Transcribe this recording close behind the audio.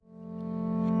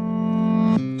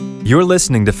You're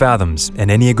listening to Fathoms, an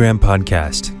Enneagram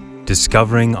podcast,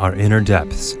 discovering our inner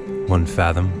depths, one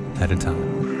fathom at a time.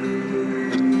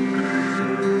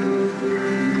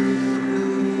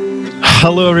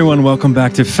 Hello, everyone. Welcome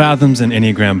back to Fathoms, an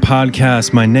Enneagram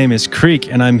podcast. My name is Creek,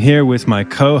 and I'm here with my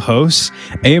co-hosts,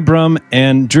 Abram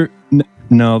and Drew.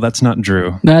 No, that's not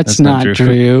Drew. That's not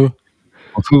Drew.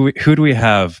 Who do we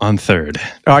have on third?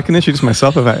 Oh, I can introduce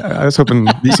myself. If I was hoping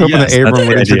that Abram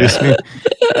would introduce me.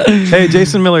 Hey,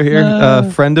 Jason Miller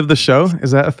here, friend of the show.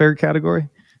 Is that a fair category?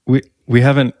 We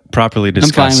haven't properly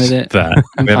discussed that.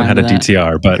 We haven't had a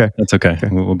DTR, but that's okay.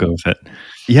 We'll go with it.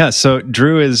 Yeah, so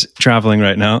Drew is traveling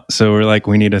right now, so we're like,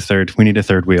 we need a third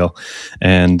wheel,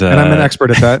 and I'm an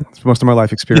expert at that. It's most of my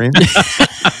life experience.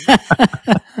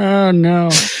 Oh no!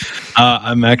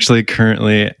 I'm actually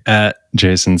currently at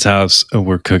Jason's house.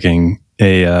 We're cooking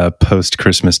a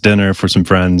post-Christmas dinner for some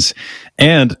friends,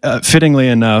 and fittingly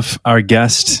enough, our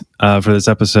guest for this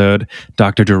episode,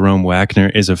 Dr. Jerome Wagner,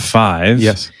 is a 5.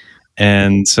 Yes.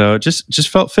 And so just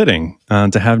felt fitting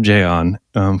to have Jay on,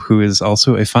 who is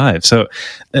also a 5. So,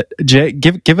 Jay,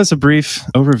 give us a brief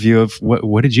overview of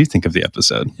what did you think of the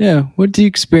episode? Yeah, what did you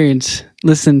experience?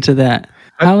 Listen to that.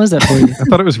 How was that for you? I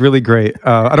thought it was really great.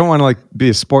 I don't want to be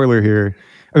a spoiler here.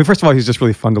 I mean, first of all, he's just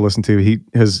really fun to listen to.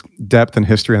 His depth and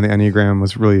history on the Enneagram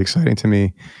was really exciting to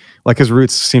me. Like his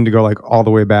roots seem to go all the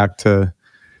way back to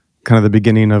kind of the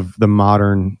beginning of the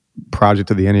modern project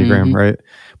of the Enneagram, right?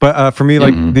 But for me,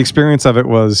 the experience of it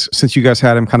was, since you guys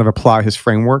had him kind of apply his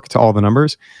framework to all the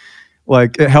numbers,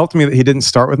 it helped me that he didn't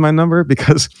start with my number,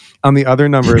 because on the other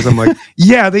numbers, I'm like,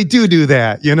 yeah, they do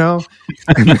that, you know?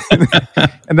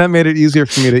 And that made it easier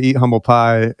for me to eat humble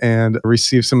pie and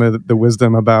receive some of the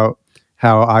wisdom about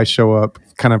how I show up,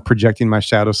 kind of projecting my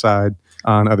shadow side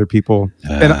on other people.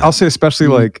 And I'll say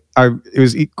especially it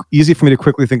was easy for me to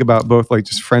quickly think about both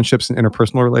just friendships and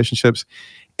interpersonal relationships,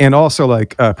 and also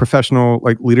professional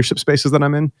leadership spaces that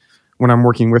I'm in when I'm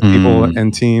working with people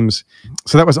and teams.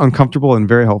 So that was uncomfortable and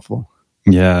very helpful.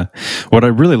 Yeah. What I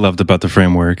really loved about the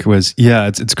framework was,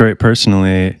 it's great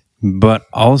personally, but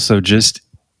also just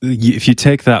if you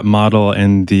take that model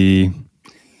and the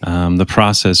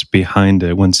process behind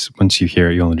it, once you hear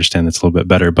it, you'll understand it's a little bit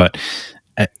better. But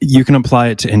you can apply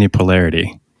it to any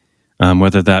polarity,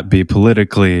 whether that be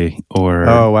politically or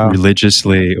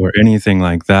religiously or anything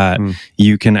like that.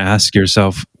 You can ask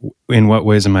yourself, in what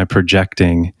ways am I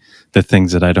projecting the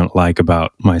things that I don't like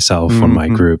about myself or my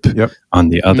group on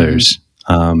the others?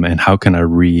 And how can I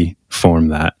reform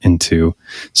that into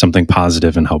something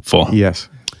positive and helpful? Yes.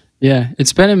 Yeah,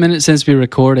 it's been a minute since we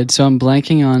recorded, so I'm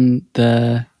blanking on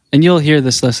and you'll hear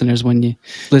this, listeners, when you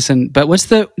listen. But what's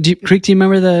Creek, do you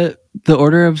remember the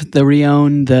order of the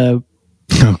Rion,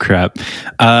 Oh, crap.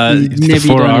 The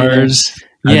 4 R's?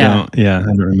 I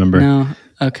don't remember. No.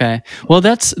 Okay. Well,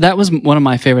 that was one of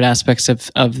my favorite aspects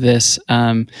of this.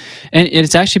 And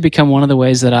it's actually become one of the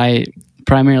ways that I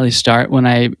primarily start when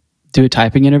I do a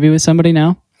typing interview with somebody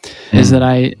now, is that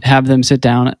I have them sit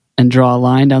down and draw a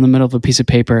line down the middle of a piece of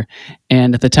paper.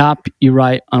 And at the top, you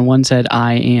write on one side,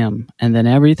 I am, and then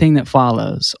everything that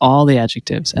follows, all the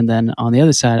adjectives. And then on the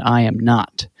other side, I am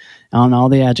not, on all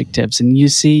the adjectives. And you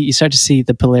start to see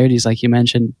the polarities, like you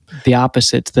mentioned, the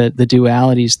opposites, the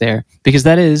dualities there, because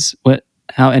that is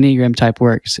how Enneagram type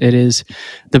works. It is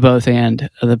the both and,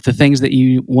 the things that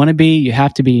you want to be, you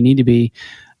have to be, you need to be,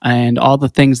 and all the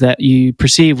things that you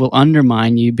perceive will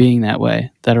undermine you being that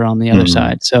way, that are on the other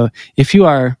side. So if you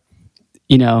are,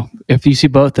 if you see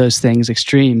both those things,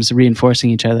 extremes reinforcing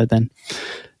each other, then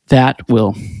that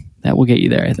will get you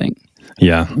there, I think.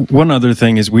 Yeah. One other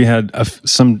thing is we had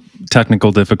some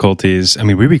technical difficulties. I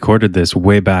mean, we recorded this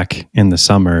way back in the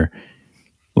summer,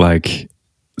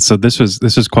 so this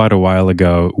was quite a while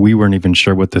ago. We weren't even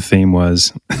sure what the theme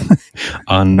was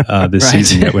on this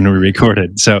season yet when we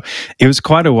recorded. So it was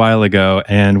quite a while ago,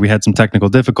 and we had some technical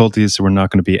difficulties, so we're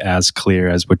not going to be as clear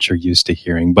as what you're used to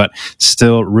hearing, but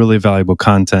still really valuable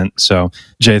content. So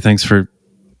Jay, thanks for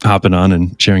hopping on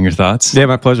and sharing your thoughts. Yeah,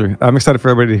 my pleasure. I'm excited for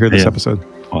everybody to hear this episode.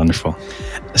 Wonderful.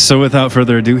 So without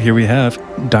further ado, here we have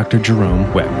Dr.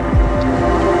 Jerome Wagner.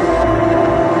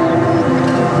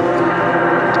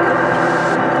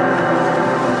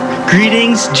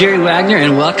 Greetings, Jerry Wagner,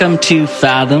 and welcome to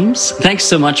Fathoms. Thanks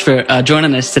so much for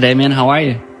joining us today, man. How are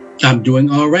you? I'm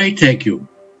doing all right, thank you.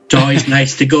 It's always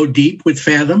nice to go deep with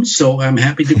Fathoms, so I'm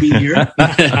happy to be here.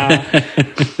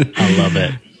 I love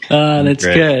it. That's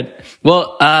good.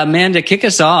 Well, man, to kick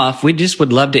us off, we just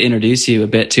would love to introduce you a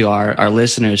bit to our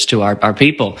listeners, to our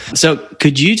people. So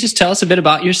could you just tell us a bit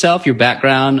about yourself, your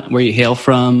background, where you hail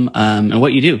from, and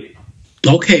what you do?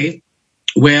 Okay.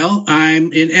 Well,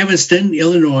 I'm in Evanston,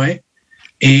 Illinois.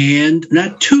 and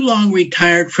not too long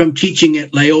retired from teaching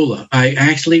at Loyola. I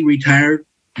actually retired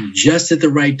just at the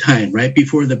right time, right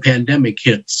before the pandemic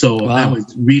hit. So that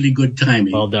was really good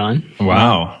timing. Well done.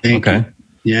 Wow. Thank Okay. you.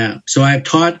 Yeah. So I've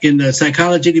taught in the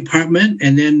psychology department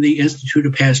and then the Institute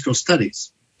of Pastoral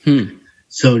Studies.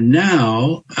 So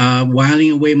now,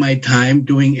 whiling away my time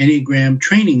doing Enneagram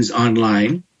trainings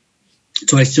online.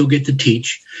 So I still get to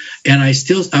teach, and I'm a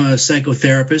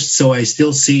psychotherapist, so I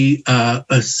still see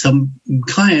some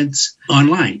clients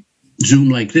online, Zoom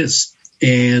like this.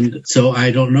 And so I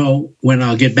don't know when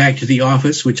I'll get back to the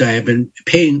office, which I have been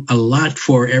paying a lot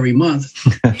for every month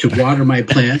to water my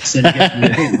plants and get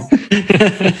them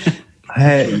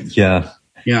home.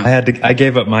 Yeah. I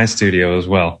gave up my studio as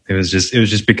well. It was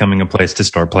just becoming a place to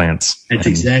store plants. That's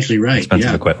exactly right.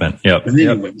 Expensive equipment. Yep. But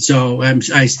anyway, so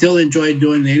I still enjoy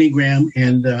doing the Enneagram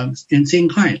and seeing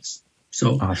clients.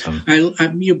 So awesome. I learned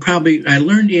the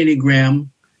Enneagram.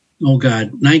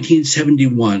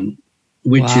 1971,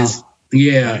 which is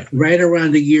right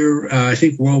around the year I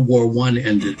think World War I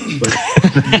ended. But,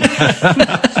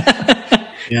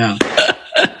 yeah.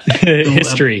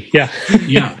 History. Yeah.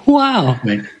 Wow.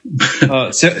 Right.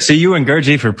 So you and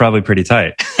Gurdjieff are probably pretty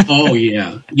tight. Oh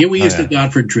yeah. We used to go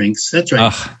out for drinks. That's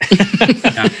right.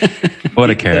 What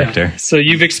a character. So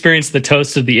you've experienced the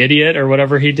toast of the idiot or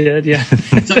whatever he did. Yeah.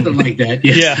 Something like that.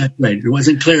 Yes, Yeah. That's right. It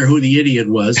wasn't clear who the idiot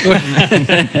was. All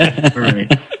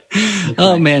right.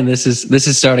 Oh man, this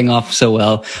is starting off so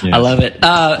well. Yes. I love it.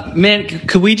 Man,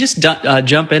 could we just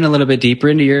jump in a little bit deeper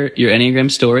into your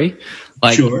Enneagram story?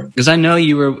 Sure. Because I know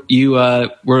you were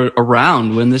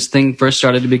around when this thing first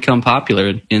started to become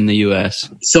popular in the U.S.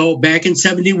 So back in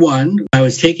 71, I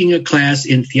was taking a class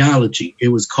in theology. It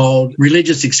was called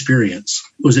Religious Experience.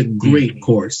 It was a great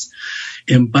course.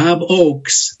 And Bob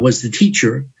Oakes was the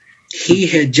teacher. He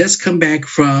had just come back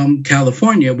from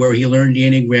California where he learned the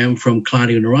Enneagram from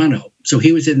Claudio Norano. So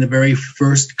he was in the very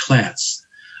first class.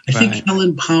 I think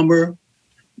Helen Palmer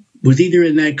was either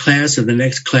in that class or the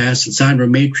next class. Sandra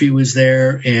Maitre was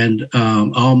there and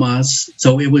Almas.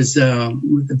 So it was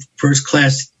the first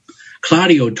class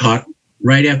Claudio taught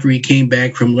right after he came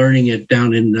back from learning it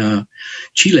down in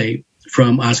Chile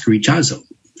from Oscar Ichazo.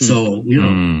 So,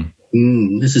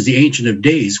 this is the Ancient of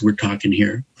Days we're talking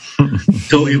here.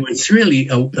 So it was really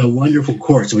a wonderful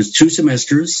course. It was 2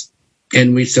 semesters,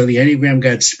 and so the Enneagram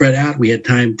got spread out. We had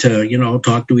time to,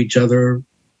 talk to each other,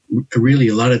 really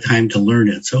a lot of time to learn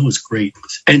it. So it was great.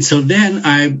 And so then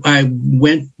I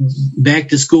went back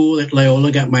to school at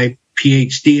Loyola, got my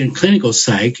PhD in clinical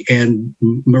psych, and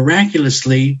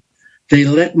miraculously, they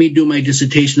let me do my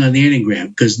dissertation on the Enneagram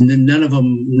because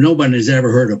nobody has ever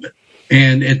heard of it.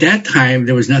 And at that time,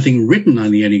 there was nothing written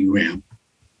on the Enneagram.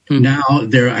 Now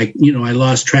I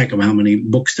lost track of how many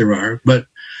books there are. But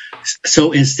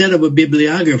so instead of a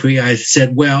bibliography, I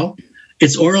said, well,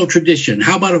 it's oral tradition.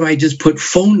 How about if I just put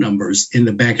phone numbers in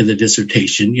the back of the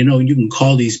dissertation? You can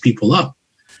call these people up.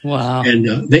 Wow.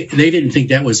 And they didn't think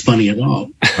that was funny at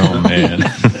all. Oh, man.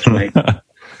 That's right.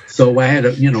 So I had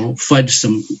to, fudge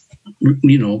some,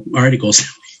 articles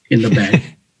in the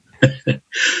back.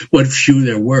 What few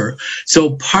there were.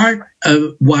 So part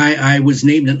of why I was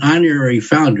named an honorary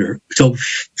founder, so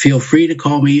feel free to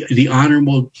call me the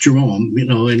Honorable Jerome,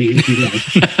 if you like.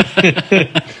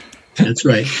 That's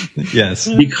right. Yes.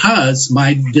 Because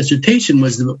my dissertation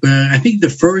was, I think, the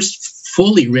first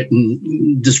fully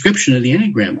written description of the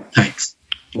Enneagram types.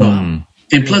 And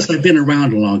plus, I've been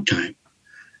around a long time.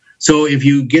 So if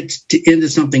you get into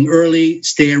something early,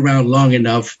 stay around long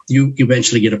enough, you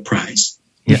eventually get a prize.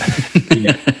 Yeah.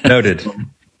 Noted.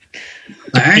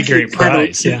 Actually, Great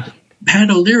prize, Pat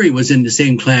O'Leary was in the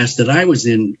same class that I was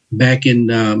in back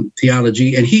in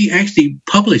theology, and he actually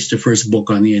published the first book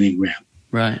on the Enneagram.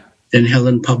 Right. Then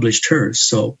Helen published hers.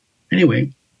 So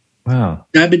anyway, Wow.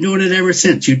 I've been doing it ever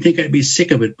since. You'd think I'd be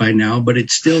sick of it by now, but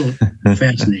it's still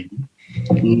fascinating.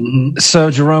 Mm-hmm.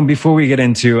 So, Jerome, before we get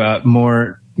into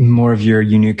more of your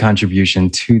unique contribution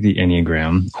to the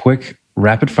Enneagram, quick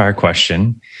rapid fire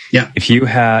question. Yeah. If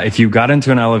you got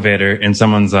into an elevator and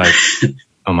someone's like,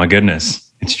 "Oh my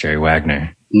goodness, it's Jerry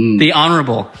Wagner," The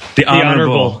Honorable. the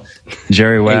honorable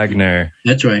Jerry Wagner.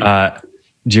 That's right.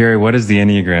 Jerry, what is the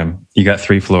Enneagram? You got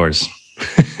 3 floors.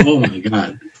 Oh my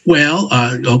God. Well,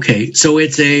 okay. So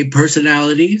it's a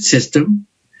personality system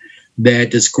that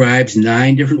describes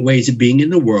 9 different ways of being in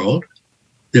the world.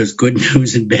 There's good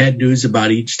news and bad news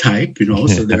about each type,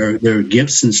 so there are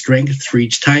gifts and strengths for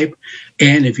each type.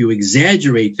 And if you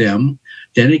exaggerate them,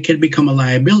 then it can become a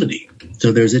liability.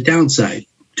 So there's a downside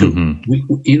too. We,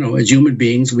 as human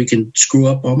beings, we can screw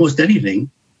up almost anything,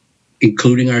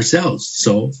 including ourselves.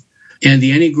 So And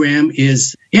the Enneagram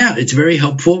is, it's very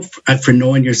helpful for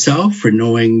knowing yourself, for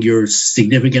knowing your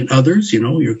significant others,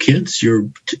 your kids, your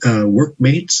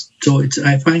workmates. So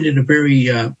I find it a very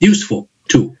useful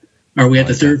tool. Are we at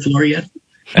the third floor yet?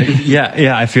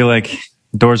 Yeah. I feel like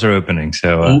doors are opening.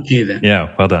 So okay then.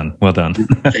 Yeah, well done.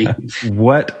 Thank you.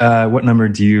 What number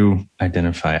do you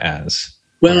identify as?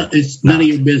 Well, it's none of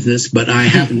your business, but I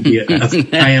happen to be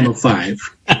I am a 5.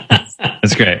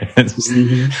 That's great.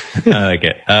 Mm-hmm. I like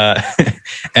it.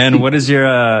 And what is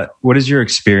your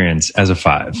experience as a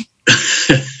 5?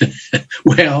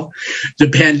 Well, the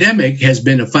pandemic has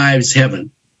been a 5's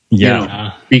heaven.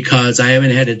 Yeah. Because I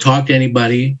haven't had to talk to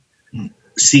anybody,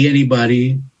 see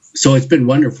anybody. So it's been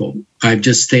wonderful. I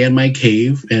just stay in my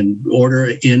cave and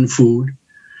order in food.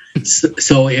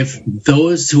 So if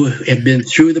those who have been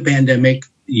through the pandemic,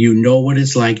 you know what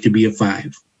it's like to be a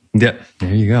 5. Yeah,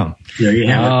 there you go. There you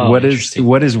have it.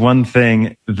 What is one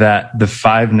thing that the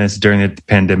 5-ness during the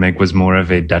pandemic was more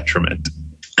of a detriment?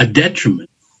 A detriment?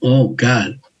 Oh,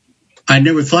 God. I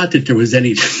never thought that there was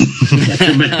any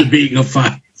detriment to being a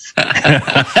 5.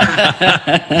 I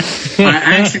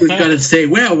actually was going to say,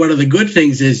 well, one of the good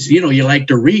things is, you like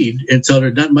to read. And so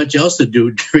there's not much else to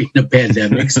do during the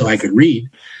pandemic, so I could read.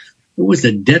 It was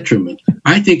a detriment.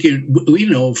 I think,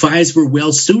 5s were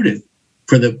well suited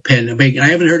for the pandemic. I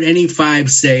haven't heard any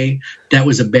 5 say that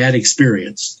was a bad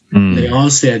experience. They all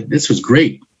said, this was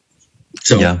great.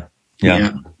 So,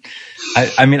 yeah.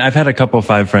 I mean, I've had a couple of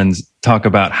 5 friends talk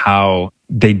about how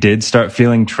they did start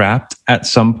feeling trapped at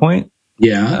some point.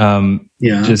 Yeah.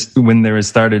 Just when there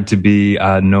started to be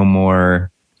no more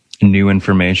new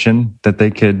information that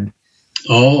they could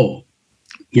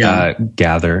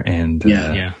gather and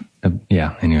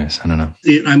anyways, I don't know.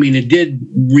 It did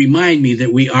remind me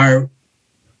that we are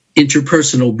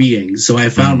interpersonal beings. So I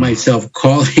found myself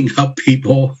calling up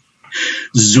people,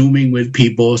 Zooming with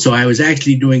people. So I was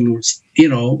actually doing,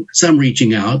 some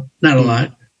reaching out, not a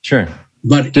lot. Sure.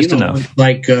 But, just enough.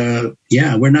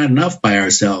 We're not enough by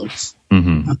ourselves.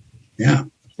 Mm-hmm.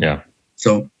 Yeah.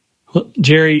 So. Well,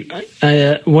 Jerry,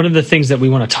 one of the things that we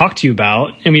want to talk to you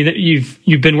about,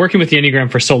 you've been working with the Enneagram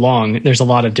for so long, there's a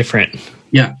lot of different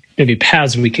maybe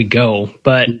paths we could go,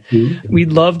 but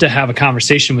we'd love to have a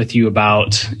conversation with you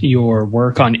about your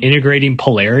work on integrating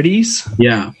polarities.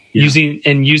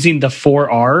 Using the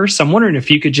 4 R's. I'm wondering if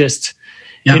you could just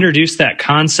introduce that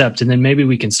concept, and then maybe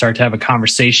we can start to have a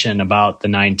conversation about the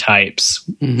 9 types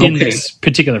in this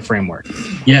particular framework.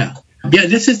 Yeah,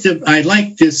 I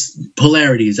like this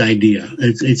polarities idea.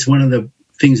 It's one of the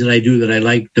things that I do that I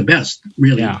like the best,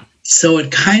 really. Yeah. So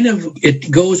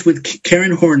it goes with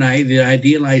Karen Horney, the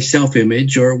idealized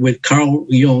self-image, or with Carl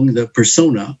Jung, the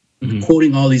persona,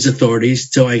 quoting all these authorities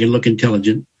so I can look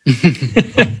intelligent.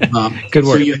 Good work.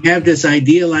 So you have this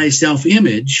idealized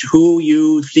self-image, who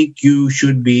you think you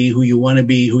should be, who you want to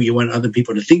be, who you want other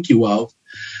people to think you of.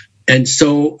 And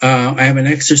so I have an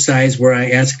exercise where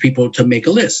I ask people to make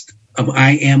a list of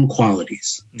I am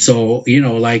qualities. So,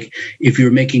 like if you're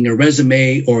making a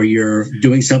resume or you're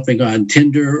doing something on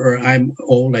Tinder, or I'm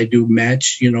old, I do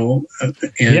Match, and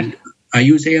I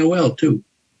use AOL too.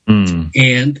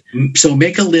 And so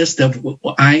make a list of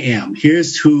I am.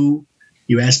 Here's who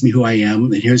you asked me who I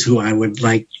am, and here's who I would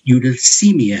like you to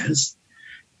see me as.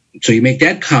 So you make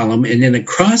that column, and then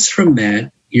across from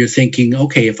that, you're thinking,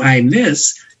 okay, if I'm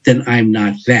this, then I'm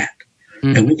not that.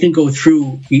 And we can go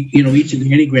through, each of the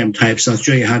Enneagram types. I'll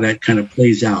show you how that kind of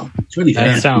plays out. It's really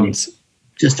fascinating. Sounds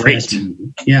just great.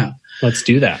 Fascinating. Yeah. Let's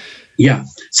do that. Yeah.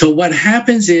 So what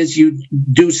happens is you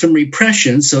do some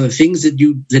repression. So the things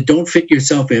that don't fit your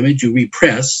self-image, you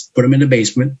repress, put them in the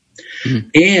basement.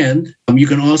 And you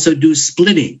can also do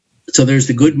splitting. So there's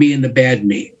the good me and the bad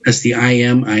me. That's the I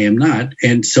am not.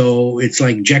 And so it's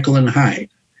like Jekyll and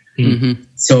Hyde.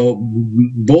 So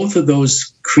both of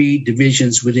those create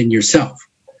divisions within yourself.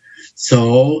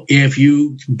 So if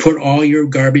you put all your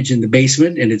garbage in the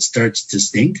basement and it starts to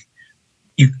stink,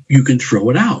 you can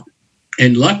throw it out.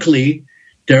 And luckily,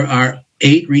 there are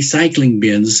 8 recycling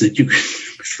bins that you can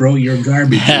throw your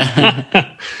garbage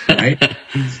in. Right?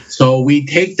 So we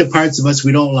take the parts of us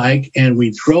we don't like and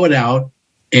we throw it out.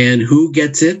 And who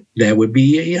gets it? That would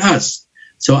be us.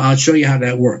 So I'll show you how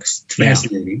that works. It's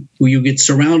fascinating. Who you get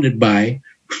surrounded by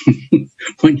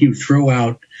when you throw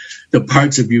out the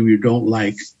parts of you don't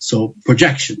like. So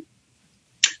projection,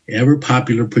 ever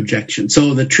popular projection.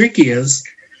 So the trick is,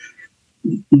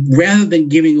 rather than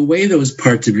giving away those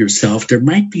parts of yourself, there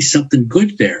might be something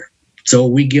good there. So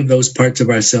we give those parts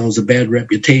of ourselves a bad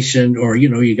reputation, or,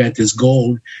 you got this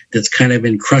gold that's kind of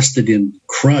encrusted in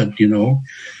crud,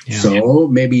 So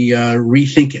maybe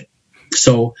rethink it.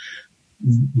 So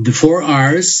The 4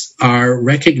 R's are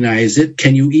recognize it.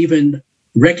 Can you even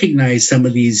recognize some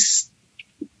of these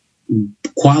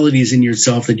qualities in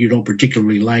yourself that you don't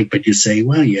particularly like, but you say,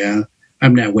 well, yeah,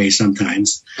 I'm that way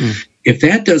sometimes. If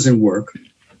that doesn't work,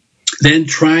 then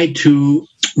try to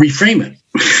reframe it.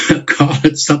 Call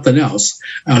it something else.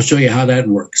 I'll show you how that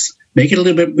works. Make it a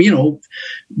little bit,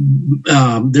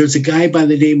 there's a guy by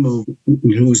the name of,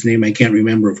 whose name I can't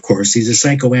remember, of course. He's a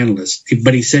psychoanalyst.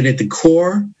 But he said at the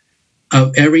core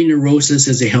of every neurosis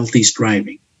is a healthy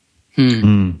striving.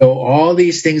 So all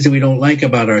these things that we don't like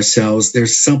about ourselves,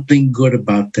 there's something good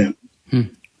about them.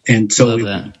 And so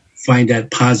we find that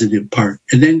positive part.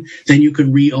 And then you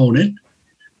can re-own it.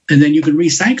 And then you can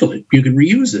recycle it. You can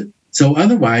reuse it. So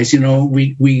otherwise,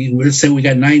 we let's say we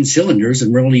got 9 cylinders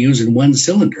and we're only using 1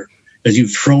 cylinder because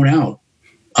you've thrown out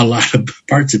a lot of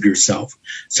parts of yourself.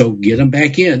 So get them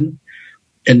back in,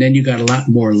 and then you got a lot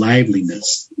more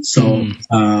liveliness. So,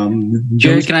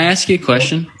 Jerry, can I ask you a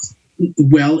question?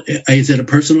 Well, is it a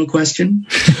personal question?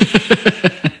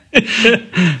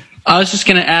 I was just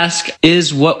going to ask,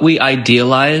 is what we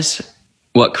idealize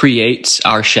what creates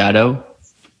our shadow?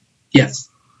 Yes.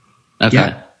 Okay.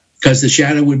 Yeah. Because the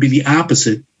shadow would be the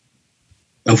opposite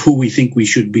of who we think we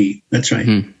should be. That's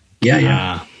right.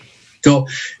 Yeah. So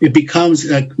it becomes,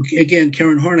 again,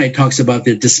 Karen Horney talks about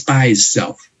the despised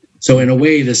self. So in a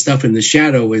way, the stuff in the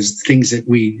shadow is things that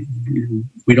we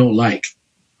don't like.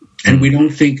 And we don't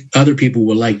think other people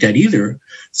will like that either.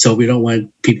 So we don't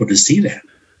want people to see that.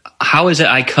 How is it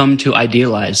I come to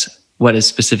idealize what is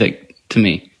specific to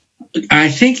me? I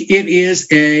think it is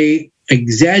a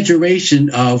exaggeration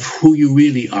of who you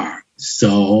really are.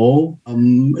 So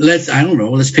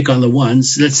let's pick on the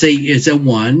ones. Let's say it's a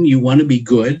 1, you want to be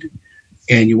good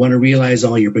and you want to realize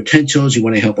all your potentials. You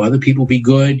want to help other people be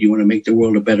good. You want to make the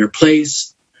world a better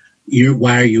place.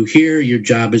 Why are you here? Your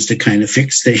job is to kind of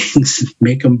fix things,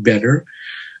 make them better,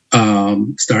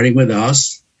 starting with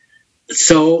us.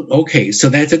 So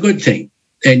that's a good thing.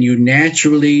 And you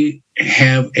naturally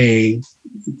have you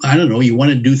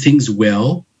want to do things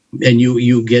well. And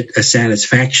you get a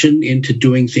satisfaction into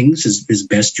doing things as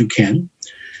best you can.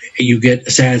 You get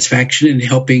a satisfaction in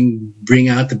helping bring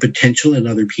out the potential in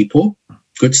other people.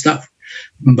 Good stuff.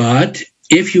 But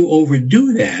if you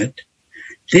overdo that,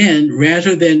 then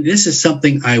rather than this is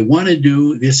something I want to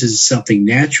do, this is something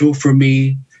natural for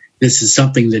me, this is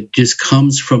something that just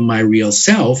comes from my real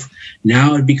self,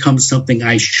 now it becomes something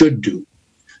I should do.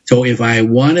 So if I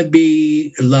want to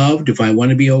be loved, if I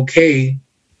want to be okay,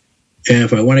 and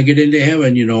if I want to get into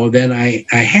heaven, then I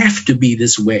have to be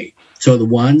this way. So the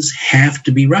 1s have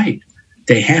to be right.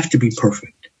 They have to be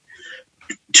perfect.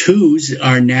 2s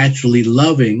are naturally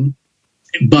loving.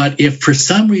 But if for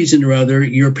some reason or other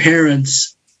your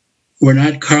parents were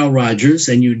not Carl Rogers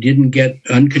and you didn't get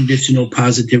unconditional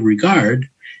positive regard,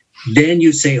 then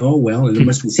you say, oh, well, there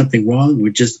must be something wrong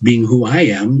with just being who I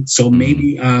am. So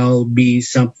maybe I'll be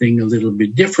something a little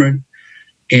bit different.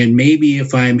 And maybe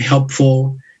if I'm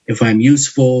helpful, if I'm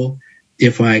useful,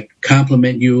 if I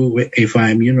compliment you, if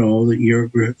I'm, your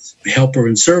helper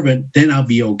and servant, then I'll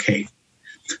be okay.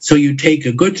 So you take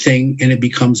a good thing and it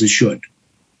becomes a should.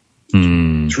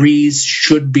 3s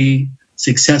should be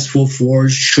successful,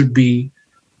 4s should be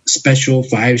special,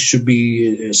 5s should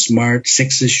be smart,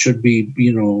 6s should be,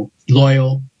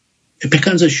 loyal. It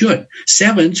becomes a should.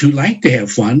 7s who like to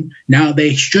have fun, now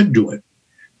they should do it.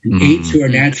 And 8s who are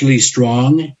naturally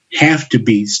strong have to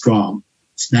be strong.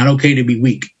 It's not okay to be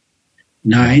weak.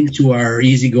 9s who are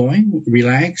easygoing,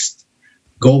 relaxed,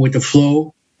 go with the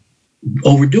flow,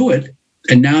 overdo it,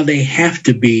 and now they have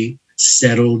to be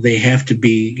settled. They have to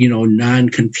be,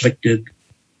 non-conflicted.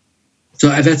 So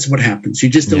that's what happens. You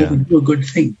just overdo a good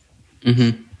thing.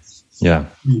 Yeah.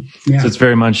 So it's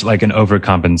very much like an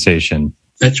overcompensation.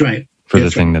 That's right. For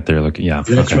the thing that they're looking. Yeah.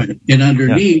 That's right. And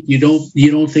underneath, you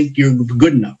don't think you're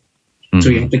good enough. So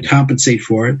you have to compensate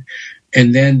for it.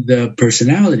 And then the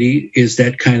personality is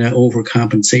that kind of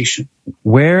overcompensation.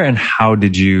 Where and how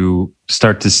did you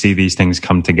start to see these things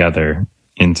come together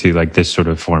into like this sort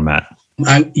of format?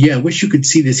 I wish you could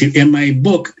see this here. In my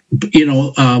book,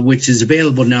 which is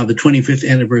available now, the 25th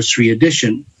anniversary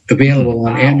edition, available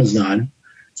on Amazon.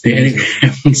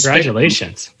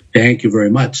 Congratulations. Thank you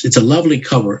very much. It's a lovely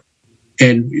cover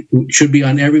and should be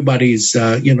on everybody's,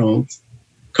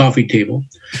 coffee table.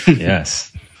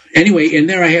 Yes. Anyway, in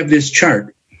there I have this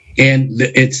chart, and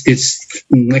it's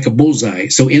like a bullseye.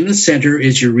 So in the center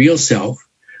is your real self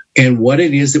and what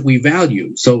it is that we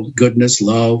value. So goodness,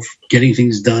 love, getting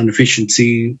things done,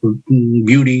 efficiency,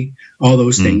 beauty, all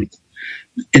those things.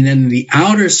 And then the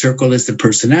outer circle is the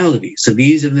personality. So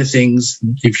these are the things,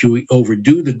 if you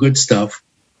overdo the good stuff,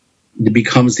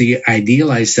 becomes the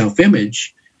idealized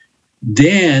self-image,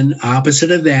 then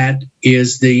opposite of that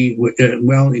is in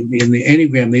the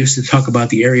Enneagram, they used to talk about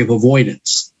the area of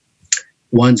avoidance.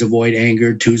 Ones avoid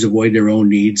anger, twos avoid their own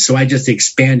needs. So I just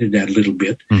expanded that a little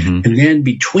bit. Mm-hmm. And then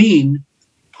between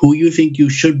who you think you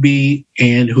should be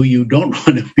and who you don't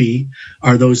want to be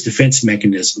are those defense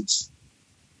mechanisms.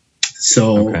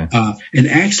 So, and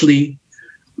actually,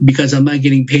 because I'm not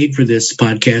getting paid for this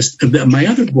podcast, my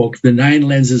other book, The 9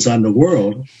 Lenses on the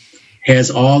World,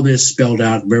 has all this spelled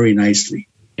out very nicely.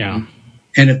 Yeah.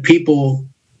 And if people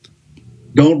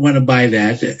don't want to buy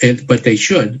that, but they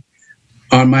should,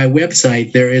 on my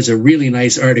website, there is a really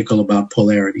nice article about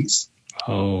polarities.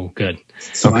 Oh, good.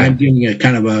 So I'm doing a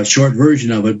kind of a short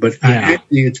version of it, but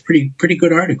actually it's pretty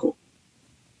good article.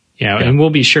 Yeah, and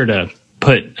we'll be sure to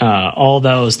put all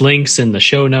those links in the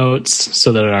show notes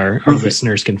so that our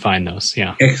listeners can find those.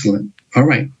 Yeah. Excellent. All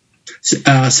right.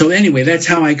 So anyway, that's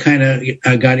how I kind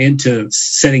of got into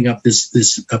setting up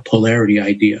this polarity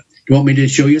idea. Do you want me to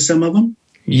show you some of them?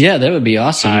 Yeah, that would be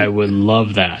awesome. I would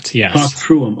love that. Yes. Talk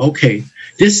through them. Okay.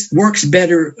 This works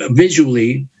better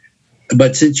visually,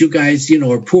 but since you guys,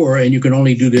 are poor and you can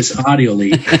only do this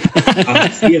audially, I'll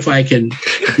see if I can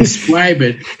describe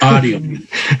it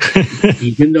audially,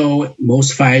 even though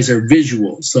most FIs are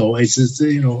visual. So it's just,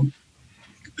 a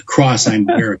cross I'm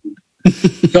bearing.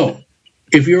 So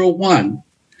if you're a 1,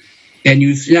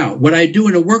 and now what I do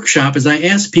in a workshop is I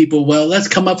ask people, well, let's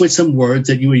come up with some words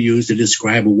that you would use to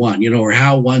describe a 1, or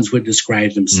how 1s would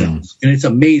describe themselves. And it's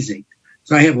amazing.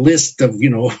 So I have a list of,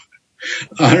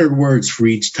 100 words for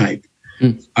each type.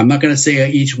 I'm not going to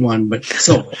say each one, but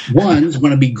so 1s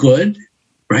want to be good,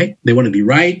 right? They want to be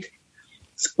right.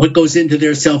 What goes into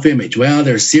their self-image? Well,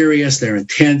 they're serious, they're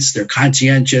intense, they're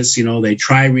conscientious, they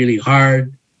try really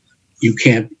hard. You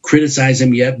can't criticize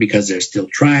them yet because they're still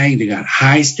trying. They got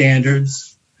high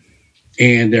standards,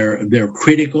 and they're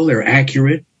critical, they're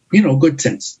accurate, good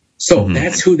sense. So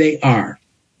that's who they are.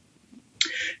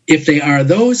 If they are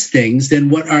those things, then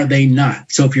what are they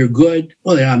not? So if you're good,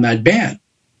 well, then I'm not bad.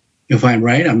 If I'm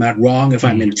right, I'm not wrong. If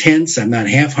I'm intense, I'm not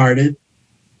half-hearted.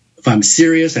 If I'm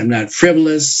serious, I'm not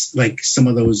frivolous, like some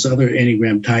of those other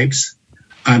Enneagram types.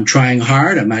 I'm trying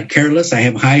hard. I'm not careless. I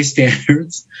have high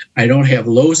standards. I don't have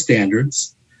low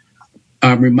standards.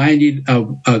 I'm reminded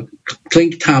of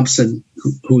Klink Thompson,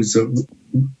 who's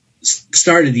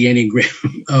started the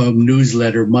Enneagram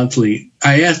newsletter monthly.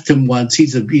 I asked him once,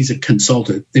 he's a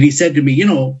consultant, and he said to me, you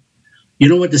know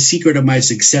what the secret of my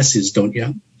success is, don't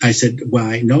you? I said,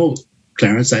 why, no,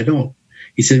 Clarence, I don't.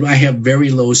 He said, well, I have very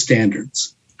low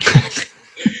standards.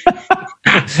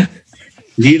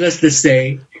 Needless to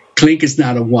say, Klink is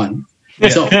not a 1.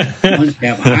 So 1s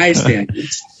have high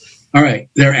standards. All right,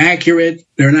 they're accurate.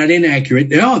 They're not inaccurate.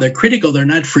 They're critical. They're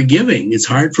not forgiving. It's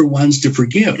hard for 1s to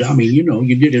forgive. I mean,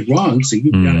 you did it wrong, so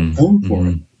you've got to own for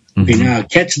it. Okay, now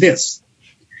catch this.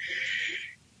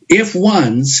 If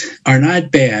 1s are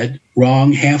not bad,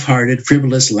 wrong, half-hearted,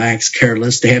 frivolous, lax,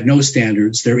 careless, they have no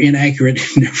standards, they're inaccurate,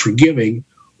 and they're forgiving,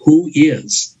 who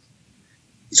is?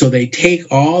 So they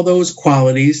take all those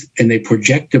qualities and they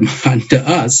project them onto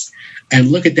us, and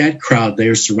look at that crowd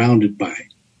they're surrounded by.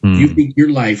 You think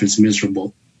your life is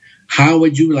miserable. How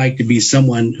would you like to be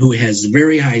someone who has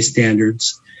very high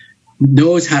standards,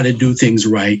 knows how to do things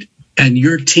right, and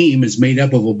your team is made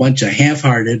up of a bunch of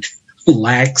half-hearted,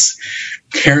 lax,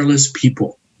 careless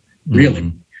people,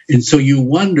 really? And so you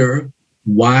wonder,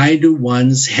 why do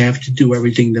 1s have to do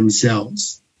everything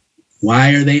themselves?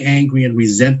 Why are they angry and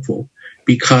resentful?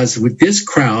 Because with this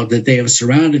crowd that they have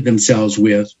surrounded themselves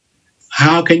with,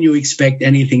 how can you expect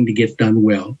anything to get done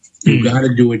well? You've got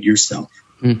to do it yourself.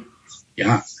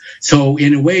 Yeah. So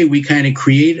in a way, we kind of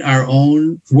create our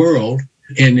own world,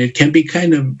 and it can be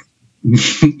kind of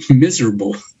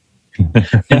miserable.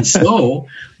 And so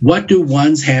what do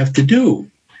 1s have to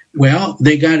do? Well,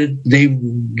 they've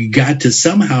got to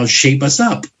somehow shape us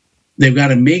up. They've got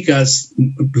to make us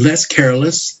less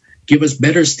careless, give us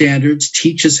better standards,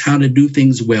 teach us how to do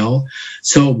things well.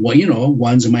 So,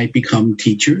 1s might become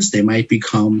teachers. They might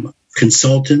become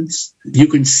consultants. You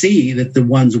can see that the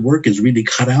 1s' work is really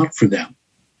cut out for them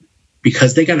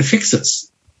because they got to fix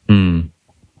us. And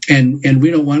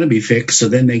we don't want to be fixed, so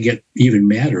then they get even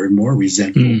madder and more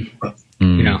resentful.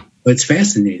 Yeah. But it's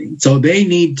fascinating. So they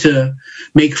need to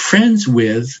make friends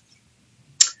with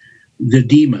the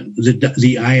demon,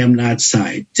 the I am not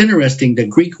side. It's interesting, the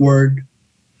Greek word,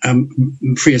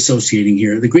 I'm free associating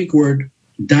here, the Greek word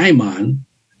daimon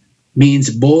means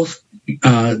both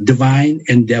divine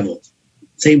and devil.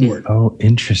 Same word. Oh,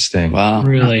 interesting. Wow.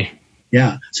 Really?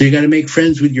 Yeah. So you got to make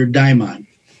friends with your daimon.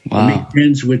 Wow. Make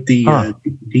friends with the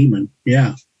demon.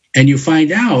 Yeah. And you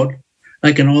find out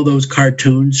like in all those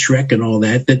cartoons, Shrek and all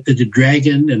that, that the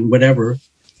dragon and whatever,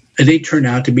 they turn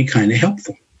out to be kind of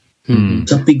helpful.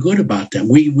 Something good about them.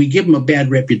 We give them a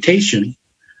bad reputation.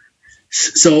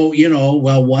 So,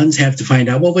 ones have to find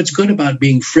out, well, what's good about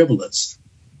being frivolous?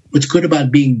 What's good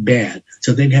about being bad?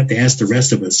 So they'd have to ask the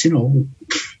rest of us,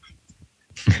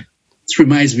 This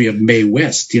reminds me of Mae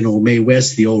West. Mae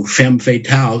West, the old femme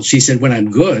fatale. She said, when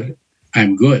I'm good,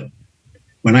 I'm good.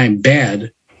 When I'm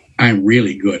bad, I'm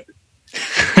really good.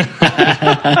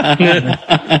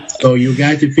 So you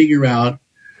got to figure out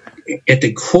at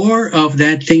the core of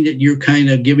that thing that you're kind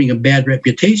of giving a bad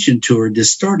reputation to or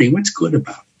distorting, what's good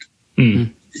about it?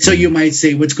 So you might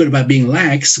say, what's good about being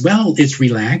lax? Well, it's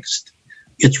relaxed.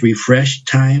 It's refreshed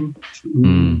time.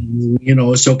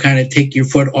 So kind of take your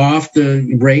foot off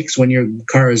the brakes when your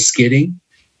car is skidding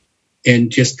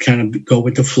and just kind of go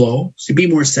with the flow. So be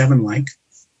more 7-like.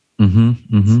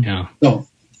 Yeah. So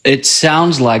it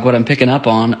sounds like what I'm picking up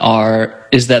on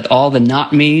is that all the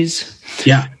not me's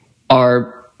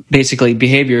are basically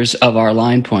behaviors of our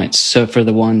line points. So for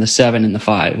the 1, the 7, and the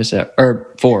 5,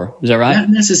 or 4, is that right? Not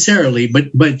necessarily,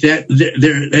 but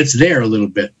that's there a little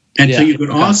bit. And so you could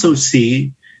also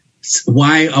see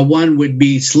why a 1 would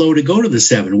be slow to go to the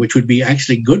 7, which would be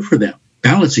actually good for them,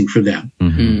 balancing for them,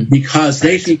 because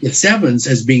they think of 7s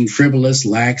as being frivolous,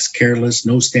 lax, careless,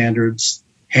 no standards,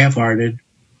 half-hearted.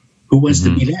 Who wants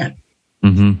to be that?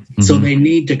 So they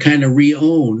need to kind of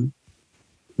reframe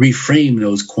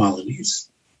those qualities.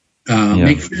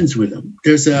 Make friends with them.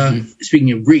 There's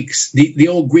speaking of Greeks, the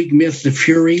old Greek myth, the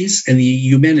Furies and the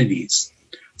Eumenides.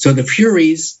 So the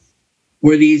Furies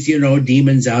were these,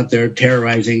 demons out there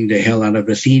terrorizing the hell out of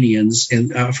Athenians.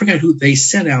 And I forgot who, they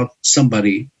sent out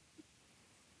somebody,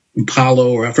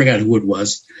 Apollo, or I forgot who it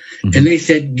was. And they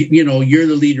said, you're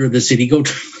the leader of the city. Go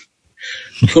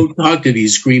talk to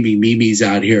these screaming memes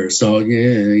out here. So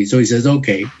he says,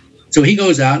 okay. So he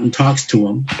goes out and talks to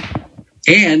them.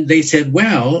 And they said,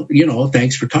 well,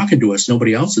 thanks for talking to us.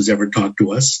 Nobody else has ever talked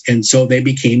to us. And so they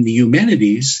became the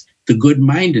Eumenides, the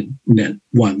good-minded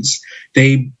ones.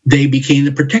 They became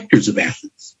the protectors of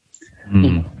Athens.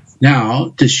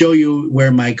 Now, to show you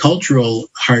where my cultural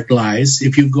heart lies,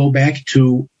 if you go back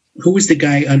to, who was the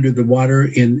guy under the water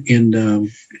in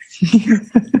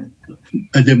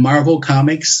the Marvel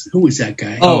comics? Who was that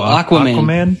guy? Oh,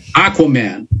 Aquaman.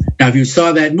 Aquaman. Now, if you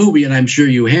saw that movie, and I'm sure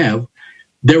you have,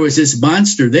 there was this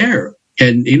monster there,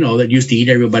 and that used to eat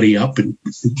everybody up, and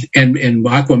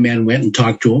Aquaman went and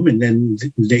talked to him, and then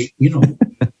they,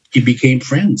 he became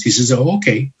friends. He says, "Oh,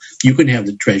 okay, you can have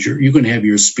the treasure, you can have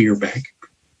your spear back."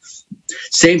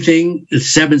 Same thing, the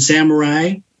 7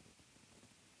 samurai,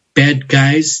 bad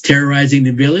guys terrorizing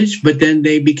the village, but then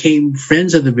they became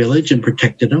friends of the village and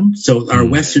protected them. So our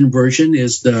Western version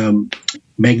is the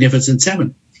Magnificent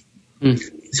 7.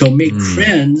 So make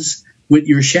friends with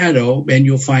your shadow, and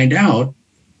you'll find out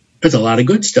there's a lot of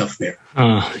good stuff there.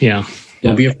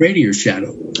 Don't be afraid of your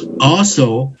shadow.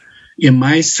 Also, in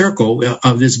my circle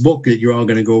of this book that you're all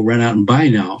going to go run out and buy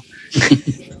now,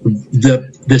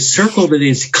 the circle that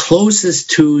is closest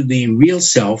to the real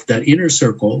self, that inner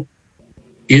circle,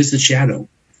 is the shadow.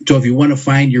 So if you want to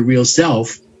find your real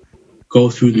self, go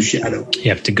through the shadow. You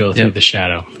have to go through the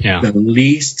shadow. Yeah. The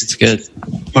least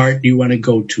part you want to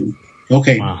go to.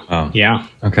 Okay. Wow. Yeah.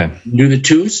 Okay. Do the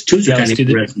 2s? 2s are kind of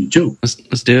interesting too.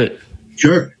 Let's do it.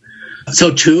 Sure.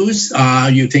 So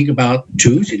 2s, you think about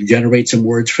 2s, you generate some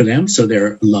words for them. So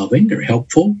they're loving, they're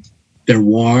helpful, they're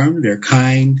warm, they're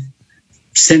kind,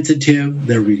 sensitive,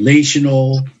 they're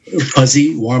relational,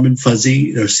 fuzzy, warm and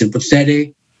fuzzy, they're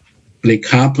sympathetic, they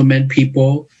compliment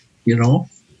people, So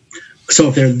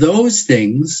if they're those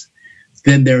things,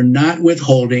 then they're not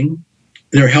withholding.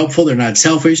 They're helpful. They're not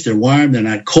selfish. They're warm. They're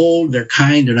not cold. They're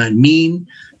kind. They're not mean.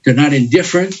 They're not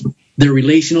indifferent. They're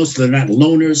relational, so they're not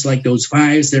loners like those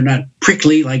 5s. They're not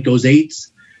prickly like those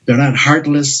 8s. They're not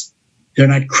heartless. They're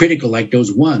not critical like those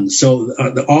 1s. So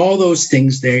all those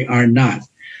things they are not.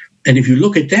 And if you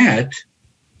look at that,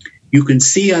 you can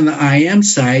see on the I am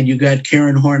side, you got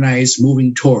Karen Horney's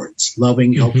moving towards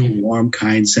loving, helpful, warm,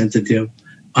 kind, sensitive.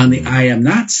 On the I am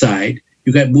not side,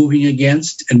 you got moving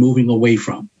against and moving away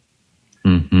from.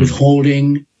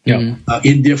 Withholding,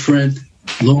 indifferent,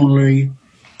 lonely,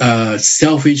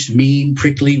 selfish, mean,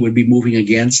 prickly would be moving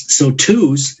against. So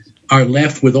 2s are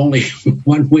left with only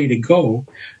one way to go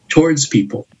towards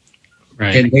people.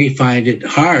 Right. And they find it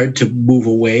hard to move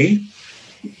away,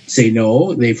 say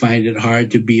no. They find it hard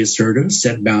to be assertive,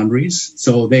 set boundaries.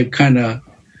 So they've kind of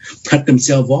cut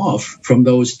themselves off from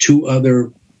those 2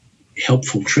 other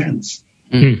helpful trends.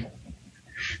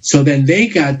 So then they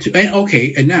got to,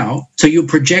 and now, so you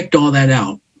project all that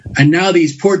out. And now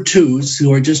these poor twos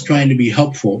who are just trying to be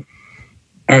helpful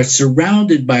are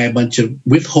surrounded by a bunch of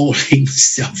withholding,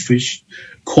 selfish,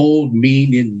 cold,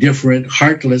 mean, indifferent,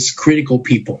 heartless, critical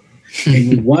people. And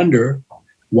you wonder,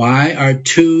 why are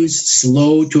twos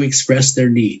slow to express their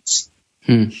needs?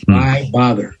 Why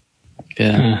bother?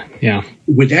 Yeah.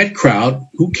 With that crowd,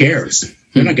 who cares?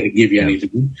 They're not going to give you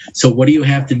anything. So what do you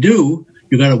have to do?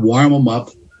 You got to warm them up.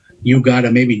 You got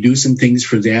to maybe do some things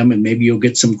for them, and maybe you'll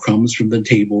get some crumbs from the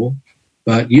table.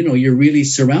 But you're really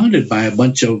surrounded by a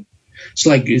bunch of.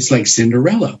 It's like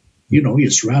Cinderella.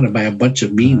 You're surrounded by a bunch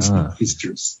of mean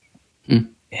sisters.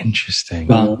 Interesting.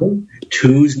 Well,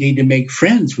 twos need to make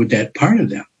friends with that part of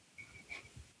them.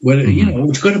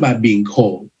 What's good about being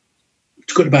cold?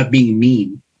 What's good about being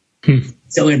mean?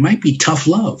 So it might be tough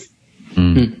love.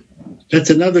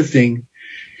 That's another thing.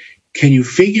 Can you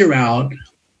figure out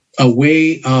a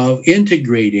way of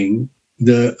integrating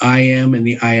the I am and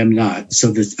the I am not?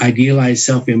 So the idealized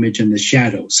self-image and the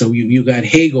shadow. So you got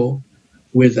Hegel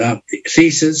with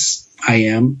thesis, I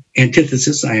am,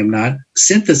 antithesis, I am not.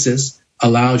 Synthesis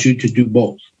allows you to do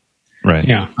both. Right.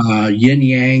 Yeah. Yin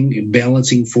yang,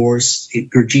 balancing force.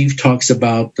 Gurdjieff talks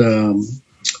about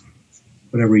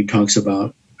whatever he talks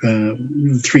about,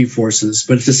 three forces,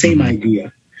 but it's the same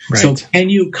idea. Right. So can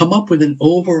you come up with an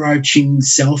overarching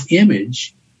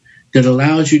self-image that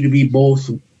allows you to be both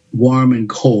warm and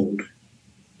cold?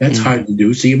 That's hard to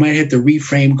do. So you might have to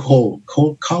reframe cold.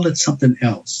 Cold, call it something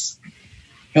else.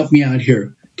 Help me out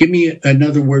here. Give me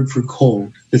another word for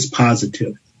cold that's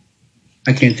positive.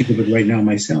 I can't think of it right now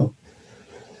myself.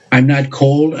 I'm not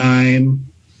cold.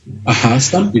 I'm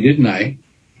stumped you, didn't I?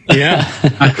 Yeah.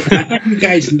 I thought you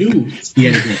guys knew the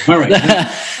ending. All right.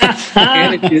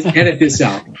 Edit this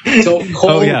out. So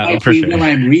cold might be when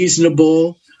I'm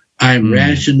reasonable, I'm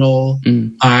rational,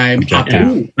 I'm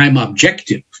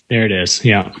objective. There it is.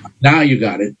 Yeah. Now you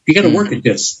got it. You got to work at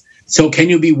this. So can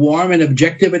you be warm and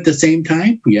objective at the same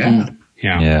time? Yeah.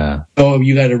 Yeah. So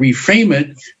you got to reframe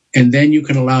it, and then you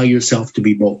can allow yourself to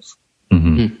be both.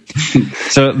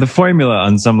 So the formula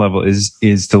on some level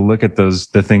is to look at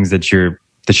the things that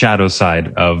the shadow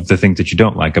side of the things that you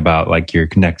don't like about, like your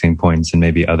connecting points and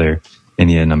maybe other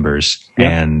Enya numbers,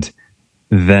 and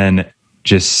then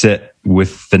just sit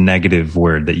with the negative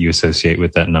word that you associate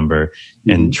with that number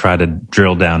and try to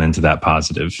drill down into that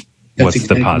positive. What's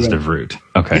exactly the positive root?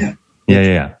 Okay.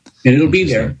 Yeah. And it'll be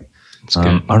there.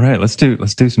 All right, let's do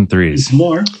some threes. Some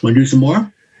more. Want to do some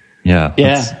more? Yeah.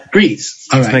 Threes.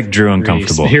 All right. Let's make Drew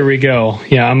uncomfortable. Here we go.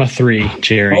 Yeah, I'm a 3,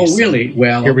 Jerry. Oh, really?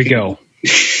 Well, here we go.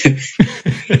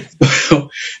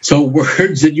 So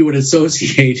words that you would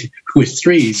associate with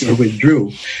threes or with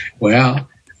Drew. Well,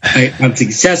 I'm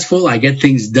successful. I get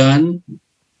things done.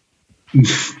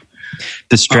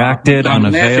 Distracted,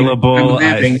 unavailable. I'm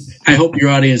laughing. I hope your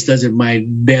audience doesn't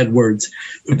mind bad words.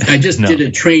 I just did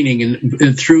a training,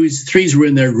 and threes were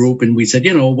in their group, and we said,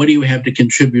 what do you have to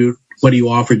contribute? What do you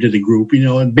offer to the group?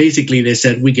 And basically they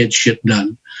said, we get shit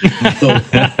done. So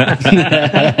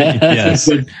yes.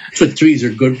 That's what threes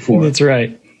are good for. That's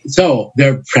right. So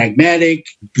they're pragmatic.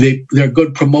 They're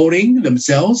good promoting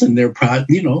themselves and their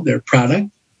product.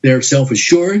 They're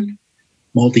self-assured,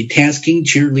 multitasking,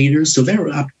 cheerleaders. So they're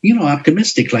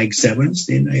optimistic like sevens,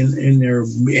 and they're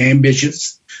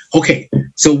ambitious. Okay,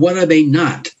 so what are they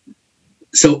not?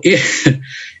 So if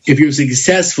you're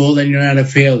successful, then you're not a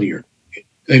failure.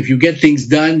 If you get things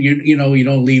done, you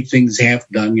don't leave things half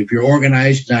done. If you're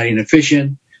organized, you're not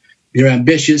inefficient. You're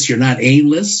ambitious, you're not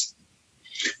aimless.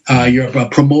 You're a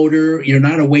promoter, you're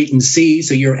not a wait and see,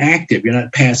 so you're active, you're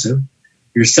not passive.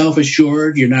 You're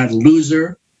self-assured, you're not a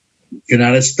loser. You're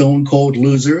not a stone cold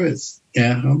loser.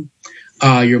 You're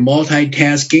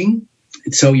multitasking,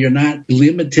 so you're not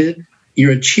limited.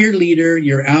 You're a cheerleader,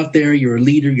 you're out there, you're a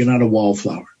leader, you're not a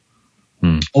wallflower.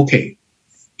 Okay,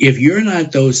 if you're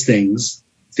not those things,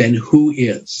 then who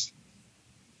is?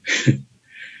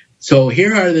 So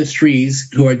here are the threes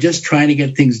who are just trying to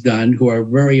get things done, who are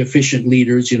very efficient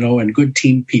leaders, and good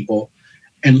team people.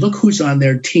 And look who's on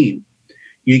their team.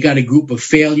 You got a group of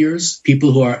failures,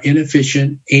 people who are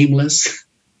inefficient, aimless,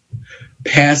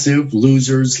 passive,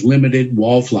 losers, limited,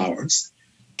 wallflowers.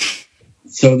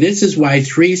 So this is why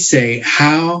threes say,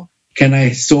 how can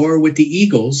I soar with the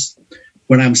eagles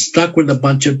when I'm stuck with a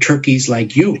bunch of turkeys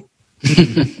like you?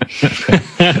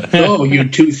 Oh, you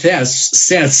two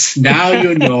Seths, now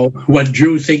you know what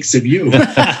Drew thinks of you.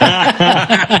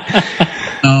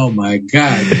 Oh, my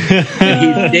God. And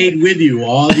he stayed with you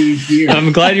all these years.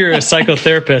 I'm glad you're a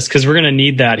psychotherapist, because we're going to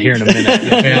need that here in a minute.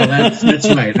 Well, that's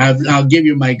right. I'll give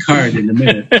you my card in a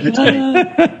minute. That's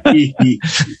right.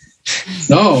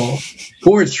 So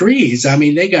 4 threes, I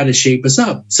mean, they got to shape us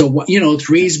up. So,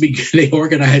 threes, they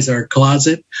organize our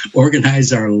closet,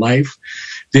 organize our life.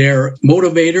 They're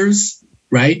motivators,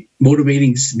 right?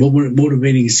 Motivating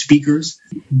speakers.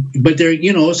 But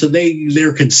they're, so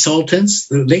they're consultants.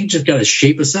 They just got to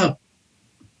shape us up.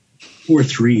 4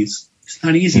 threes. It's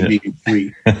not easy being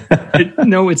 3.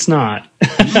 No, it's not.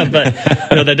 But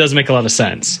no, that does make a lot of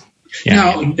sense.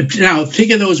 Yeah. Now,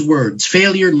 think of those words: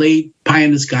 failure, late, pie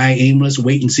in the sky, aimless,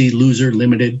 wait and see, loser,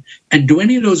 limited. And do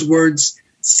any of those words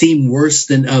seem worse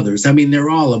than others? I mean, they're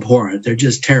all abhorrent. They're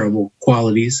just terrible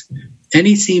qualities.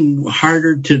 Any seem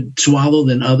harder to swallow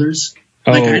than others?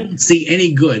 Like, I don't see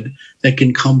any good that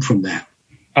can come from that.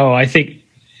 Oh, I think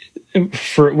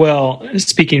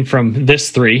speaking from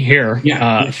this 3 here,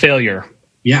 failure,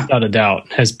 without a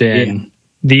doubt, has been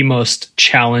the most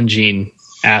challenging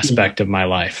aspect of my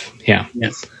life. Yeah.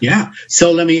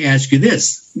 So let me ask you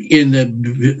this: in the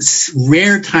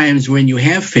rare times when you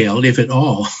have failed, if at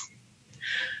all,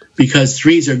 because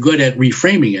 3s are good at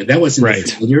reframing it. That wasn't a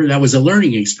failure. That was a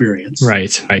learning experience.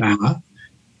 Right.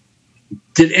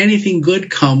 Did anything good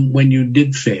come when you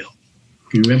did fail?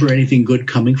 Do you remember anything good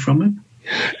coming from it?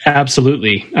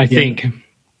 Absolutely. I think,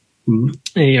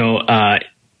 the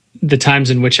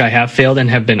times in which I have failed and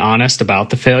have been honest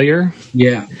about the failure.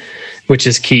 Yeah. Which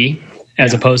is key,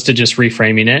 as opposed to just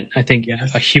reframing it. I think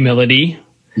a humility,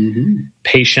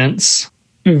 patience,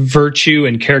 virtue,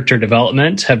 and character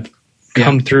development have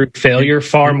come through failure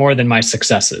far more than my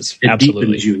successes. It Absolutely.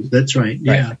 deepens you. That's right.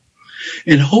 Yeah.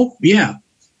 And hope. Yeah.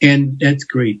 And that's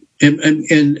great.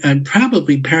 And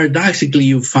probably paradoxically,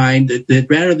 you find that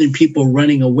rather than people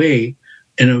running away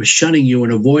and shunning you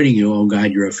and avoiding you, oh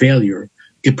God, you're a failure,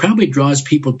 it probably draws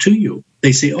people to you.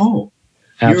 They say, oh,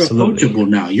 you're approachable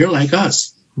now. You're like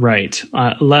us. Right.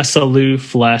 Less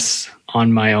aloof, less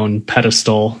on my own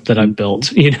pedestal that I've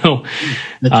built,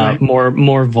 right.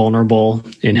 more vulnerable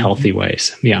in healthy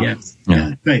ways. Yeah.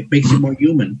 Right. Makes you more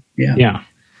human. Yeah.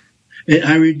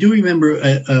 I do remember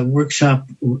a workshop,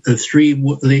 a 3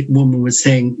 woman was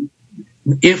saying,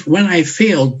 when I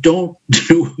fail, don't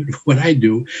do what I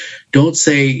do. Don't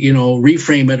say,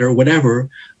 reframe it or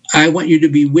whatever. I want you to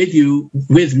be with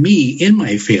me in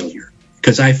my failure.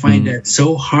 Because I find that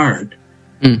so hard.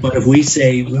 But if we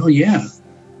say, well,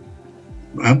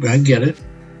 I get it.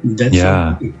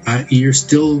 That's you're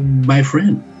still my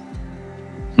friend.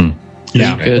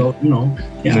 Yeah, good.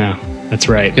 Yeah, that's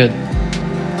right. Good.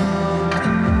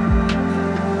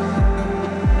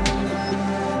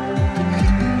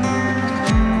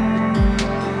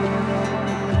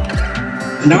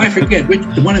 Now I forget, which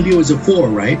one of you is a 4,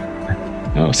 right?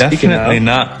 Oh, definitely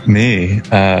not me.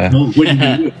 No, what did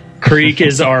you do? Creek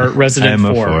is our resident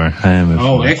 4. I am a 4.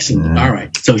 Oh, excellent. All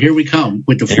right. So here we come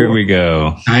with the 4. Here we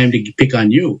go. Time to pick on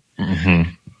you.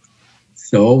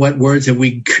 So what words have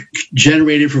we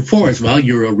generated for 4s? Well,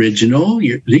 you're original.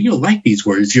 You'll like these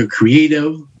words. You're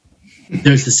creative.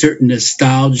 There's a certain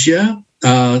nostalgia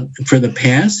for the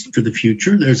past, for the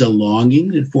future. There's a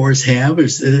longing that 4s have.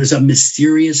 There's a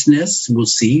mysteriousness, we'll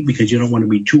see, because you don't want to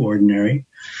be too ordinary.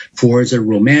 4s are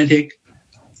romantic,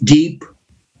 deep,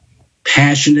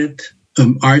 passionate,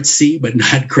 artsy, but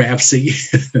not craftsy.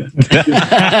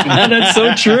 That's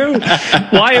so true.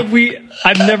 Why have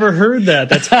I've never heard that.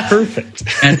 That's perfect.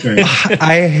 That's right.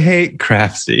 I hate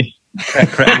craftsy.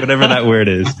 Whatever that word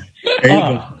is. There you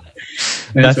go.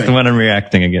 That's right. The one I'm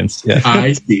reacting against. Yeah.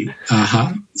 I see.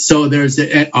 So there's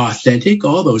authentic,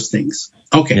 all those things.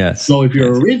 Okay. Yes. So if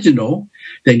you're original,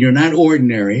 then you're not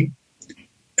ordinary.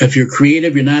 If you're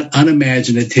creative, you're not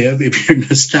unimaginative. If you're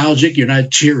nostalgic, you're not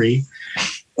cheery.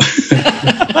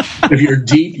 If you're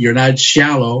deep, you're not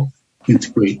shallow. It's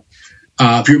great.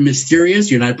 If you're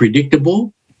mysterious, you're not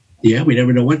predictable. Yeah, we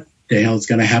never know what the hell is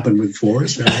going to happen with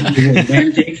 4s. You're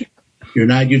romantic. You're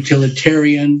not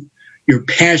utilitarian. You're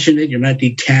passionate. You're not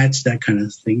detached, that kind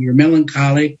of thing. You're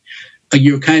melancholic.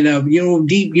 You're kind of,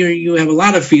 deep. You have a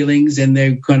lot of feelings, and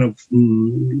they kind of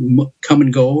come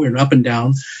and go and up and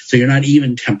down. So you're not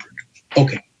even tempered.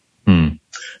 Okay.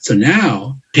 So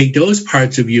now take those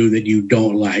parts of you that you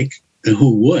don't like, and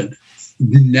who would?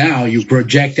 Now you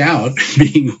project out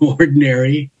being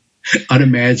ordinary,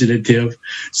 unimaginative,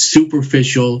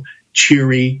 superficial,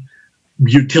 cheery,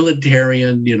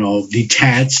 utilitarian,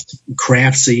 detached,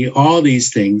 craftsy, all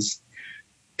these things.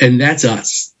 And that's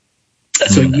us.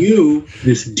 So you,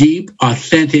 this deep,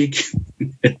 authentic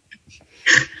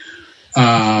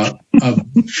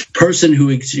person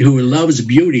who loves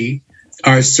beauty,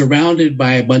 are surrounded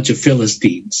by a bunch of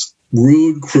Philistines.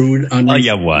 Rude, crude,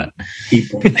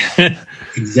 people.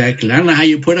 Exactly. I don't know how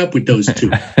you put up with those two.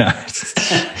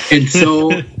 And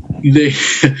so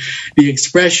the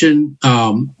expression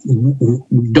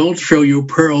 "don't throw your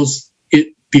pearls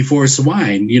before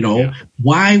swine."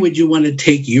 Why would you want to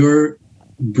take your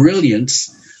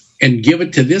brilliance and give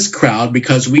it to this crowd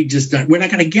because we're not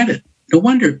going to get it? No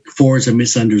wonder fours are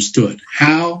misunderstood.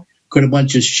 How could a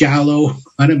bunch of shallow,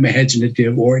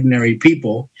 unimaginative, ordinary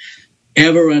people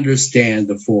ever understand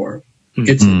the four?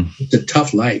 It's a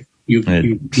tough life you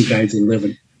guys are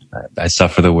living. I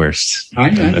suffer the worst. I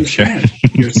understand. Sure.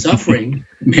 Your suffering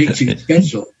makes you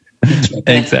special.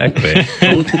 Exactly.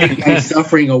 Don't take my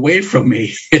suffering away from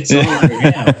me. It's all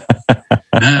I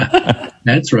have.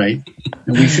 That's right.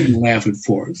 And we shouldn't laugh at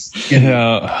fours.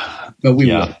 But we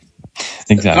will.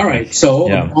 Exactly. All right.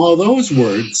 So all those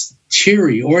words,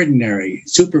 cheery, ordinary,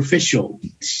 superficial,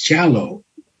 shallow,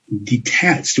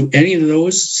 detached, do any of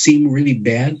those seem really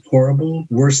bad, horrible,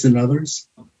 worse than others?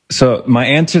 So my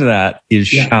answer to that is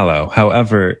shallow.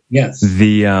 However,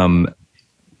 the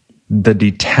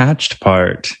detached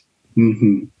part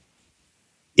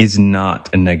is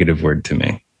not a negative word to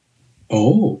me.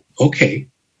 Oh, okay.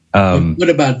 What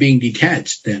about being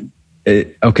detached then?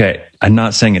 Okay, I'm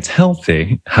not saying it's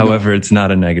healthy. However, it's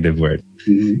not a negative word.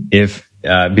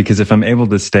 Because if I'm able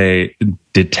to stay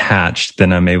detached,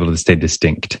 then I'm able to stay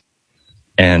distinct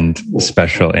and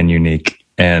special and unique.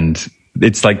 And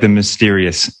it's like the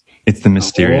mysterious. It's the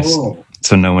mysterious.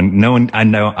 So no one, I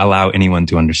don't allow anyone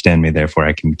to understand me. Therefore,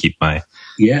 I can keep my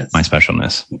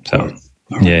specialness. So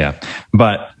yeah.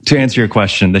 But to answer your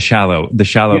question, the shallow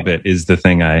bit is the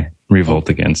thing I revolt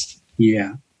against.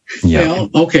 Yeah. Well,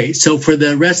 okay. So for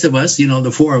the rest of us,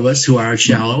 the four of us who are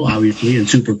shallow, obviously, and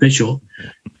superficial,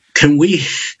 can we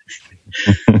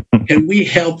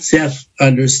help Seth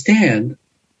understand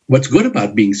what's good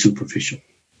about being superficial?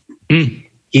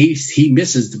 He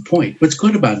misses the point. What's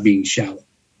good about being shallow?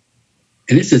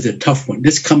 And this is a tough one.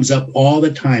 This comes up all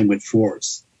the time with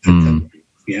fours.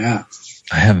 Yeah.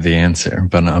 I have the answer,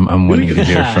 but I'm waiting to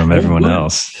hear from everyone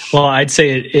else. Well, I'd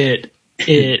say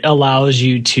it allows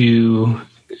you to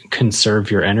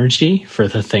conserve your energy for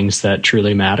the things that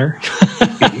truly matter.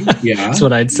 That's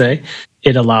what I'd say.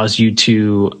 It allows you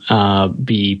to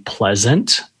be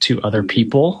pleasant to other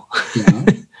people.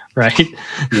 Right?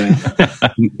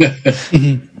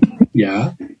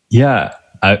 Yeah.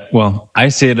 I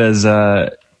see it as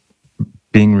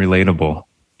being relatable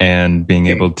and being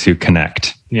able to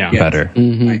connect better.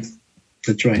 Right.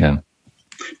 That's right. Yeah.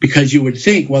 Because you would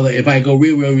think, well, if I go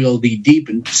real deep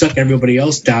and suck everybody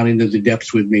else down into the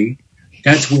depths with me,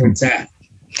 that's where it's at.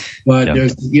 But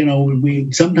there's,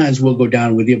 sometimes we'll go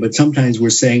down with you, but sometimes we're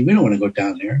saying we don't want to go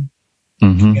down there.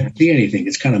 You can't see anything.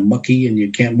 It's kind of mucky and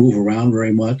you can't move around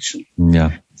very much.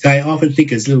 Yeah. So I often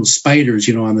think as little spiders,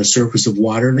 on the surface of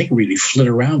water, they can really flit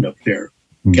around up there.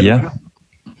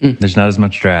 There's not as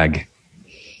much drag.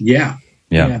 Yeah.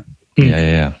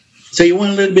 So you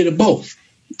want a little bit of both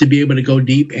to be able to go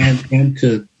deep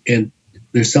and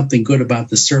there's something good about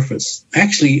the surface.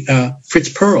 Actually, Fritz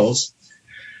Perls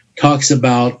talks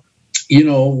about,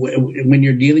 when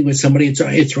you're dealing with somebody,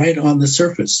 it's right on the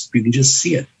surface. You can just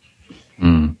see it.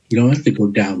 You don't have to go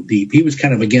down deep. He was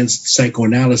kind of against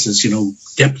psychoanalysis,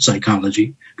 depth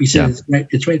psychology. He said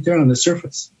it's right there on the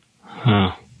surface.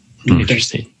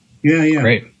 Interesting. Yeah.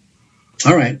 Great.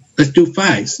 All right, let's do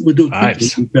fives. We'll do it quickly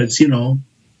because,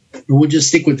 we'll just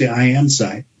stick with the I am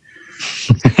side.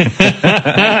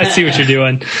 I see what you're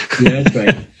doing. Yeah, that's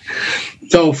right.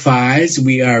 So fives,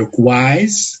 we are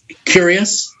wise,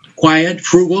 curious, quiet,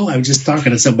 frugal. I was just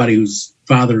talking to somebody whose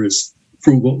father is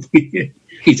frugal.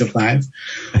 He's a 5.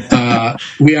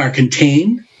 We are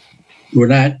contained. We're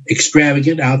not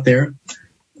extravagant out there.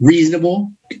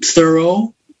 Reasonable,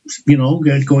 thorough,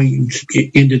 going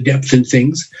into depth in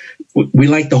things. We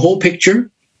like the whole picture,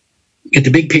 get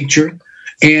the big picture,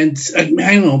 and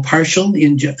partial,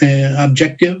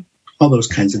 objective, all those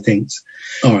kinds of things.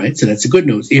 All right, so that's the good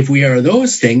news. If we are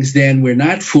those things, then we're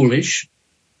not foolish.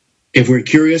 If we're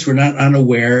curious, we're not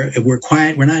unaware. If we're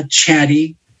quiet, we're not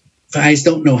chatty. Guys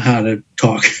don't know how to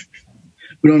talk.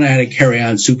 We don't know how to carry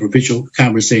on superficial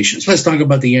conversations. Let's talk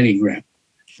about the Enneagram.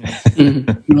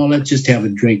 Let's just have a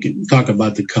drink and talk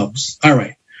about the Cubs. All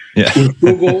right. Yeah. We're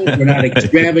frugal. We're not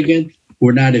extravagant.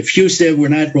 We're not effusive. We're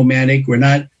not romantic. We're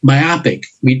not myopic.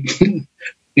 We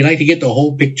like to get the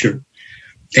whole picture.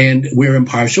 And we're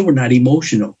impartial. We're not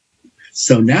emotional.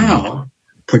 So now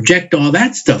project all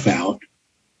that stuff out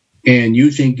and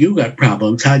you think you got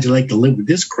problems. How'd you like to live with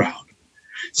this crowd?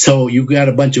 So you got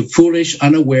a bunch of foolish,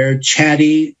 unaware,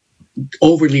 chatty,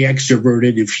 overly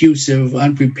extroverted, effusive,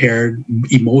 unprepared,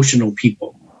 emotional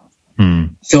people.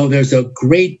 So there's a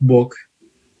great book.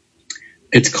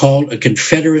 It's called A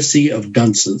Confederacy of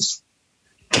Dunces.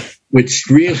 which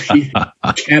really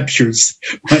captures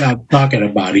what I'm talking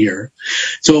about here.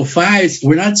 So 5s,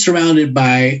 we're not surrounded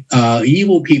by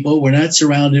evil people. We're not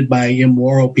surrounded by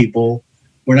immoral people.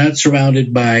 We're not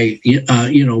surrounded by,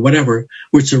 whatever.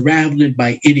 We're surrounded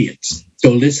by idiots.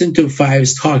 So listen to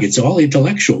 5s talk. It's all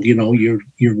intellectual. You're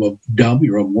dumb.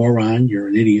 You're a moron. You're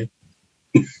an idiot.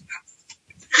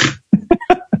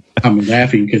 I'm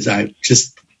laughing because I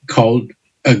just called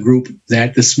a group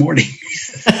that this morning.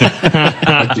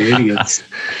 Bunch of idiots.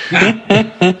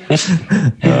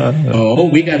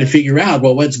 We got to figure out,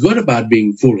 what's good about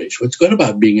being foolish? What's good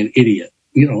about being an idiot?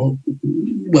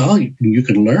 Well, you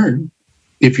can learn.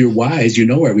 If you're wise, you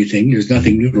know everything. There's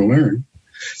nothing new to learn.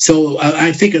 So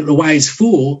I think the wise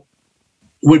fool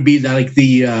would be like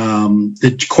the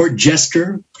court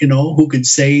jester, who could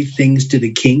say things to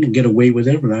the king and get away with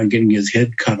it without getting his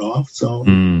head cut off. So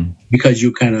because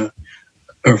you kind of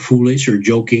are foolish or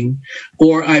joking.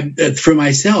 Or for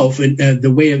myself,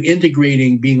 the way of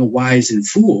integrating being a wise and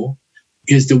fool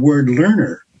is the word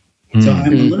learner. So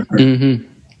I'm a learner,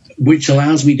 which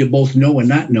allows me to both know and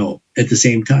not know at the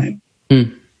same time.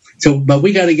 So, but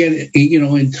we got to get,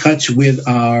 in touch with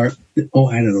our,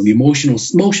 the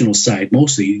emotional side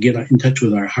mostly, get in touch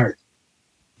with our heart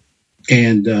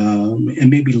and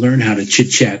maybe learn how to chit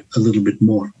chat a little bit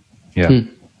more. Yeah.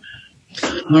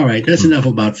 All right. That's enough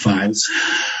about 5s.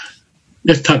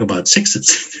 Let's talk about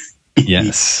 6s.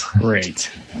 Yes. Great.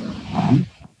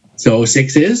 So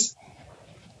 6s,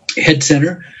 head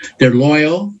center. They're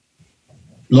loyal,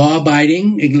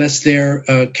 law-abiding, unless they're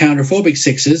counterphobic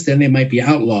 6s, then they might be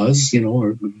outlaws,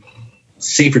 or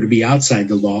safer to be outside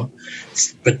the law.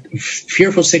 But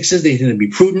fearful 6s, they tend to be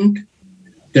prudent.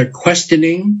 They're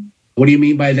questioning. What do you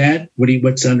mean by that?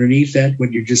 What's underneath that?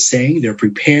 What you're just saying? They're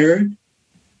prepared.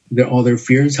 All their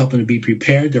fears help them to be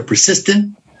prepared. They're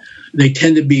persistent. They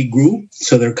tend to be group,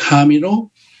 so they're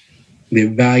communal. They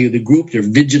value the group. They're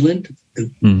vigilant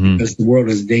because the world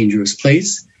is a dangerous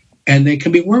place. And they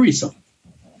can be worrisome.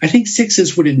 I think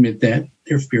 6s would admit that.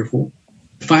 They're fearful.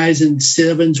 5s and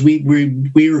 7s,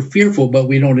 we are fearful, but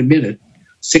we don't admit it.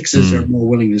 6s are more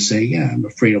willing to say, yeah, I'm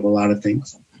afraid of a lot of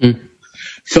things.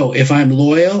 So if I'm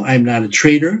loyal, I'm not a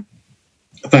traitor.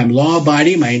 If I'm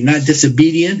law-abiding, I'm not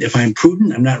disobedient. If I'm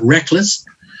prudent, I'm not reckless.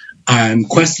 I'm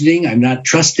questioning, I'm not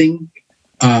trusting.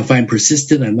 If I'm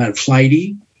persistent, I'm not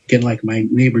flighty. Again, like my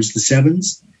neighbors, the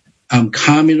 7s. I'm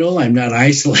communal, I'm not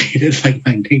isolated like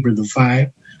my neighbor, the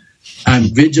 5.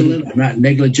 I'm vigilant, I'm not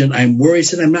negligent. I'm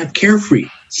worrisome, I'm not carefree.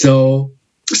 So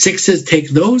 6s take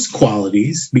those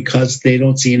qualities because they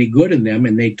don't see any good in them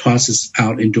and they toss us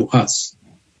out into us.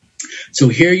 So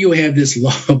here you have this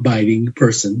law-abiding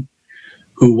person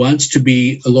who wants to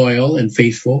be loyal and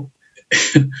faithful.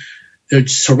 They're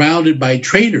surrounded by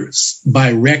traitors,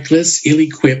 by reckless,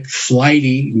 ill-equipped,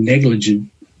 flighty,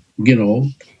 negligent,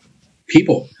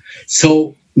 people.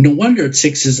 So no wonder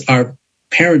 6s are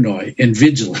paranoid and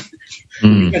vigilant.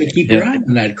 You got to keep your eye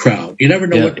on that crowd. You never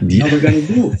know what they're going to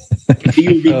do.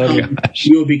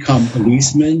 You'll become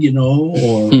policemen,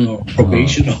 or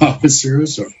probation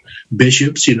officers or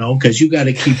bishops, because you got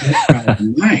to keep that crowd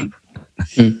in mind.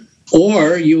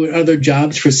 Or other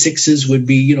jobs for 6s would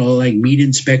be, like meat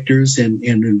inspectors and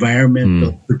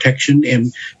environmental protection.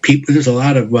 And people, there's a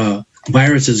lot of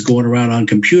viruses going around on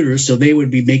computers, so they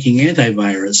would be making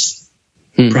antivirus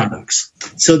products.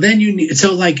 So then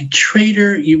like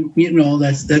traitor,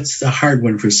 that's the hard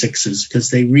one for 6s because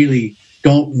they really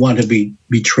don't want to be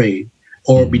betrayed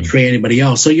or betray anybody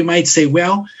else. So you might say,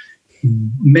 well,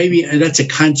 maybe that's a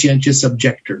conscientious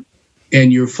objector.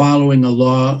 And you're following a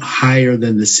law higher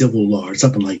than the civil law or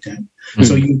something like that.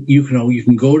 So you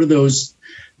can go to those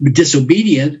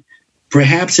disobedient.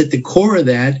 Perhaps at the core of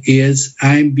that is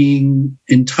I'm being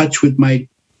in touch with my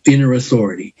inner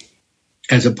authority,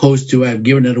 as opposed to I've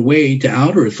given it away to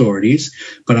outer authorities,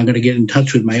 but I'm going to get in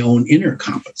touch with my own inner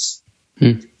compass.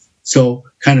 So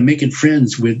kind of making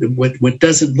friends with what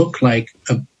doesn't look like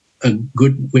a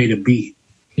good way to be.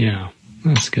 Yeah,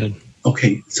 that's good.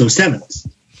 Okay, so 7s.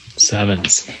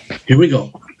 7s. Here we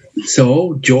go.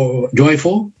 So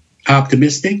joyful,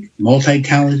 optimistic,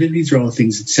 multi-talented. These are all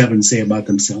things that 7s say about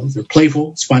themselves. They're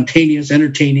playful, spontaneous,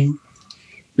 entertaining.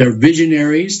 They're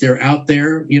visionaries. They're out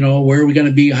there. Where are we going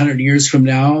to be 100 years from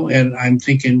now? And I'm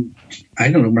thinking, I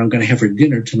don't know where I'm going to have for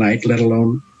dinner tonight, let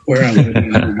alone where I'm going to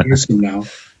be 100 years from now.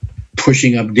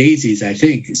 Pushing up daisies, I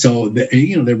think. So,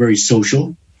 they're very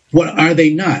social. What are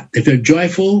they not? If they're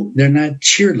joyful, they're not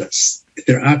cheerless. If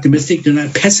they're optimistic, they're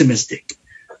not pessimistic.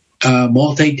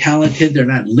 Multi-talented, they're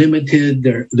not limited.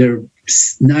 They're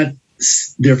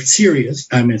serious.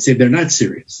 I'm going to say they're not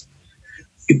serious.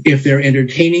 If they're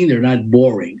entertaining, they're not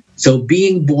boring. So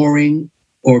being boring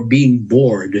or being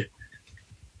bored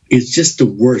is just the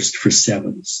worst for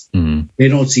sevens. Mm-hmm. They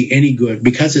don't see any good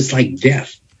because it's like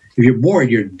death. If you're bored,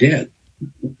 you're dead.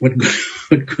 What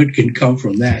good can come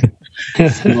from that?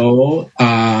 So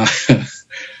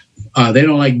they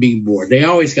don't like being bored. They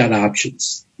always got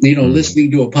options.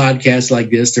 Listening to a podcast like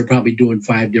this, they're probably doing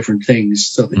 5 different things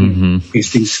so that in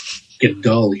case things get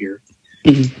dull here.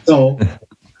 So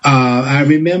I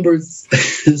remember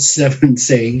 7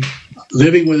 saying,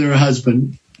 living with her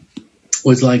husband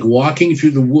was like walking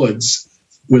through the woods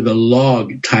with a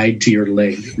log tied to your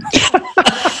leg.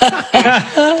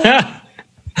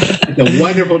 The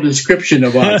wonderful description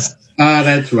of us.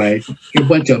 That's right. You're a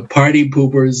bunch of party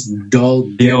poopers, dull.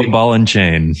 The old ball and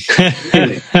chain.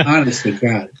 Really, honest to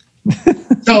God.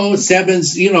 So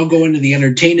 7s, go into the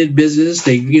entertainment business.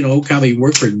 They, probably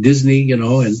work for Disney,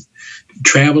 and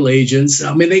travel agents.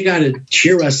 I mean, they got to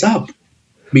cheer us up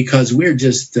because we're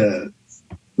just,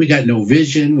 we got no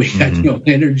vision. We got no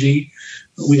energy.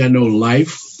 We got no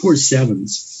life. Poor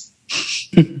 7s.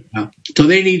 So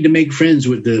they need to make friends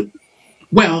with the,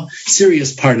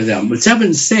 serious part of them. But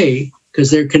 7s say, because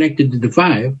they're connected to the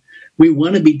 5, we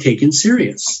want to be taken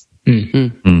serious.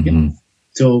 Mm-hmm. Mm-hmm. Yeah.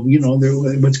 So,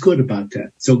 what's good about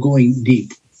that? So going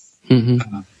deep,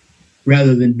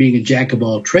 rather than being a jack of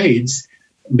all trades,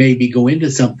 maybe go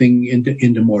into something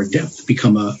into more depth,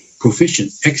 become a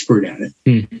proficient expert at it.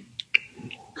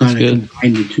 Kind of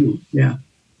combine the two. Yeah.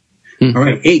 All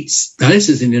right. 8s. Now, this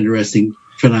is an interesting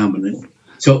phenomenon.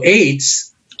 So 8s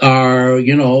are,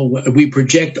 we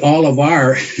project all of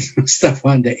our stuff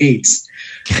onto 8s.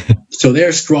 So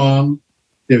they're strong.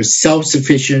 They're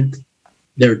self-sufficient.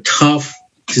 They're tough.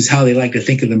 This is how they like to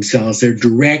think of themselves. They're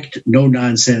direct, no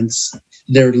nonsense.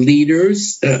 They're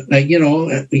leaders.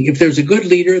 If there's a good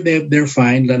leader, they're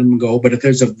fine. Let them go. But if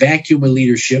there's a vacuum of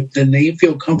leadership, then they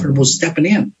feel comfortable stepping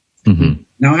in. Mm-hmm.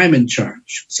 Now I'm in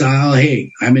charge. So,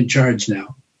 I'm in charge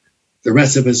now. The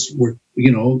rest of us were,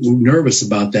 nervous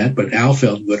about that, but Al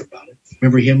felt good about it.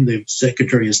 Remember him, the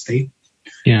Secretary of State?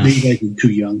 Yeah. You guys are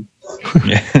too young.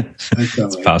 Yeah,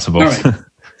 it's possible. All right.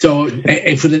 So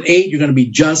for an 8, you're going to be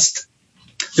just.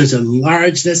 There's a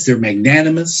largeness. They're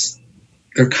magnanimous.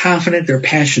 They're confident. They're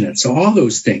passionate. So all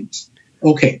those things.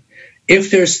 Okay.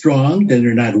 If they're strong, then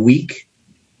they're not weak.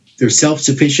 They're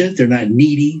self-sufficient. They're not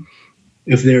needy.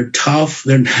 If they're tough,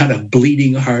 they're not a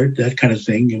bleeding heart, that kind of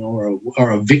thing,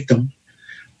 or a victim.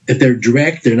 If they're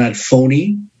direct, they're not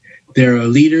phony. They're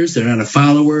leaders. They're not a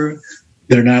follower.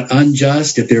 They're not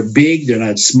unjust. If they're big, they're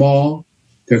not small.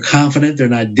 They're confident. They're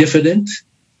not diffident.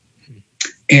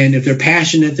 And if they're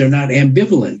passionate, they're not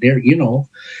ambivalent. They're,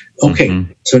 okay.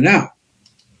 Mm-hmm. So now,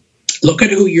 look at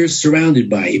who you're surrounded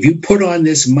by. If you put on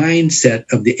this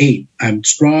mindset of the 8, I'm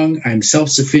strong, I'm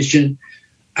self-sufficient,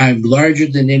 I'm larger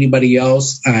than anybody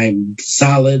else, I'm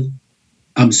solid,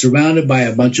 I'm surrounded by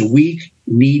a bunch of weak,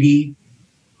 needy,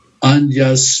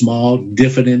 unjust, small,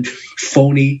 diffident,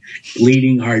 phony,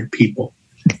 bleeding heart people.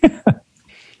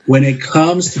 When it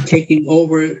comes to taking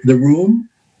over the room,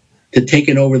 to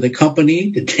taking over the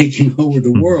company, to taking over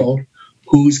the world,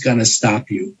 who's going to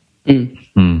stop you?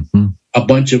 Mm-hmm. A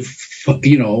bunch of,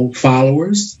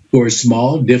 followers who are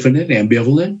small, diffident,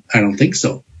 ambivalent? I don't think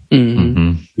so.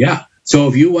 Mm-hmm. Yeah. So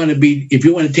if you want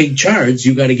to take charge,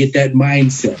 you got to get that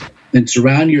mindset and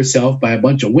surround yourself by a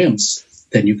bunch of wimps.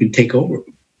 Then you can take over.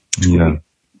 Yeah.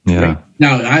 Yeah. Right?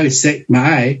 Now I would say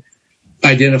I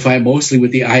identify mostly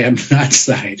with the I am not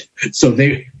side. So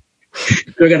they're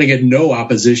going to get no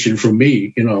opposition from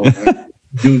me.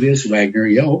 Do this, Wagner.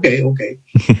 Yeah. Okay.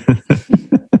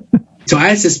 So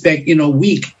I suspect,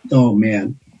 weak. Oh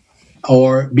man.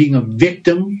 Or being a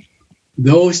victim.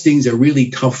 Those things are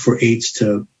really tough for 8s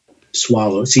to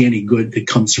swallow, see any good that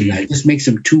comes from that. It just makes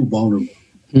them too vulnerable.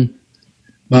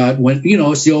 But when,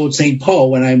 it's the old St.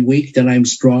 Paul, when I'm weak, then I'm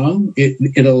strong.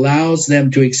 It allows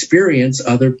them to experience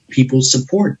other people's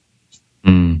support.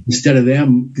 Instead of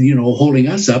them, holding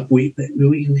us up, we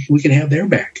can have their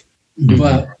back. Mm-hmm.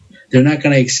 But they're not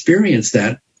going to experience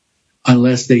that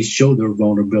unless they show their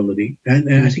vulnerability.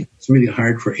 And I think it's really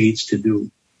hard for 8s to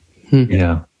do.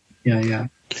 Yeah. Yeah.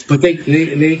 But they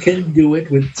can do it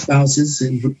with spouses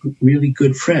and really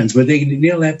good friends. But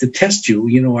they'll have to test you.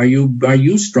 Are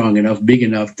you strong enough, big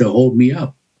enough to hold me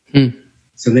up?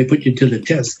 So they put you to the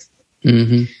test.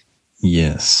 Mm-hmm.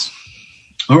 Yes.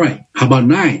 All right. How about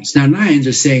 9s? Now 9s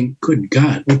are saying, "Good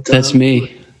God, that's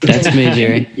me. That's me,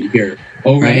 Jerry. Here,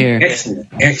 right here.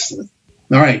 Excellent.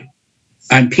 All right.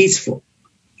 I'm peaceful.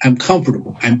 I'm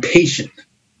comfortable. I'm patient.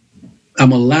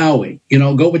 I'm allowing.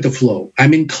 Go with the flow.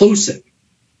 I'm inclusive.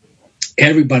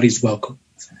 Everybody's welcome.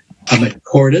 I'm a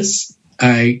tortoise.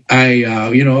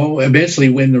 eventually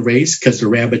win the race because the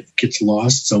rabbit gets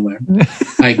lost somewhere.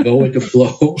 I go with the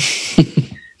flow.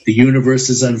 The universe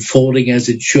is unfolding as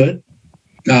it should.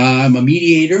 I'm a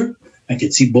mediator. I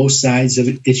can see both sides of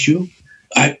an issue.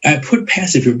 I put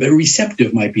passive here, but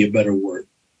receptive might be a better word.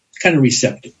 Kind of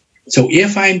receptive. So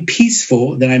if I'm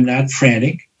peaceful, then I'm not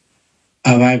frantic.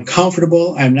 If I'm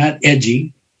comfortable, I'm not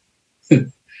edgy.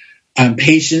 I'm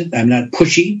patient, I'm not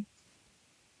pushy.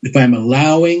 If I'm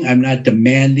allowing, I'm not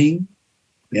demanding.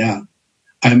 Yeah.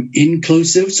 I'm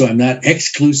inclusive, so I'm not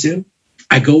exclusive.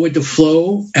 I go with the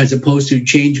flow as opposed to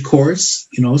change course,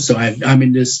 so I'm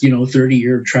in this,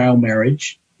 30-year trial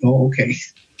marriage. Oh, okay.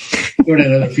 Go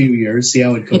another few years, see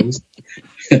how it goes.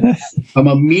 I'm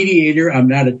a mediator. I'm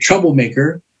not a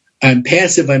troublemaker. I'm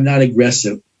passive. I'm not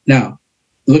aggressive. Now,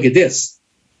 look at this.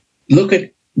 Look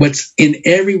at what's in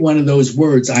every one of those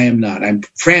words. I am not. I'm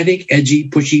frantic, edgy,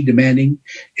 pushy, demanding,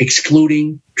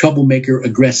 excluding, troublemaker,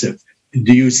 aggressive.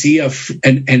 Do you see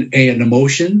an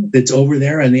emotion that's over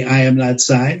there on the I am not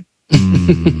side?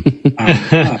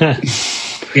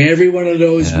 Every one of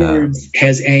those words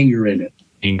has anger in it.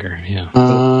 Anger, yeah.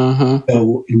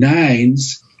 So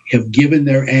nines have given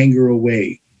their anger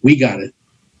away. We got it.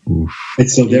 Oof. And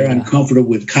so they're uncomfortable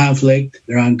with conflict.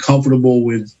 They're uncomfortable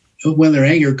with, when their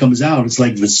anger comes out, it's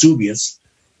like Vesuvius.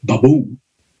 Ba-boom.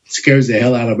 Scares the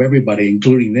hell out of everybody,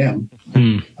 including them.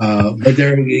 But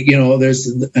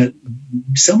there's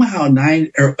somehow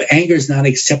anger is not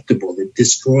acceptable. It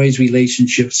destroys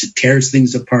relationships. It tears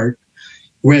things apart.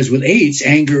 Whereas with eights,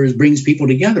 anger brings people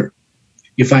together.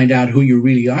 You find out who you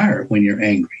really are when you're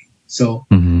angry. So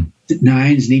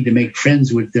nines need to make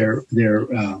friends with their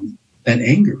that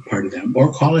anger part of them,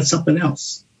 or call it something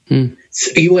else. So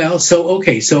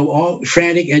all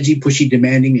frantic, edgy, pushy,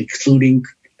 demanding, excluding,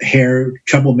 hair,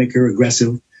 troublemaker,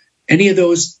 aggressive, any of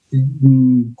those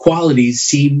qualities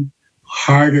seem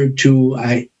harder to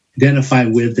identify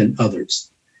with than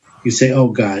others. You say, oh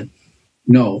God,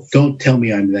 no, don't tell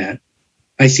me I'm that.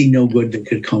 I see no good that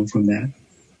could come from that.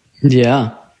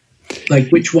 Yeah. Like,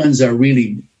 which ones are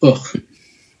really, ugh?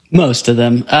 Most of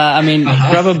them.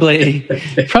 Probably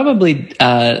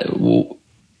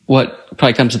what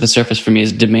probably comes to the surface for me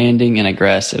is demanding and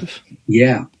aggressive.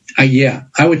 Yeah. I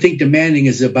would think demanding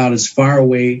is about as far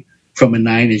away from a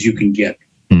nine as you can get.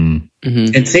 And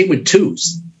same with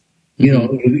twos.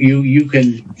 You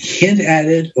can hint at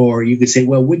it, or you could say,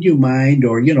 well, would you mind?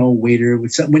 Or, waiter,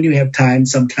 when you have time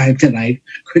sometime tonight,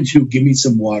 could you give me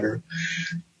some water?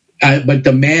 But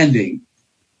demanding,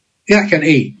 like an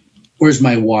 8. Where's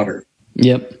my water?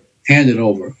 Yep. Hand it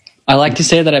over. I like to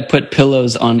say that I put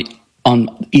pillows on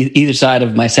either side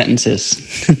of my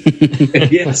sentences.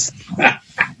 Yes.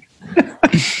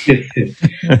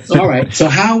 All right. So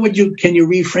can you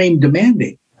reframe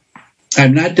demanding?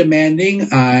 I'm not demanding.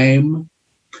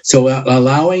 So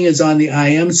allowing is on the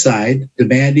I am side.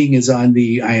 Demanding is on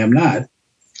the I am not.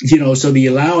 So the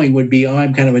allowing would be,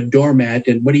 I'm kind of a doormat,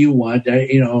 and what do you want?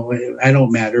 I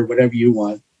don't matter, whatever you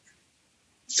want.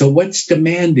 So what's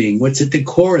demanding? What's at the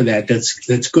core of that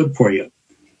that's good for you?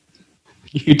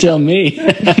 You tell me.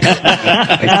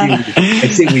 I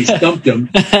think we stumped him.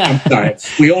 I'm sorry.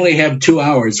 We only have 2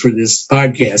 hours for this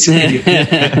podcast.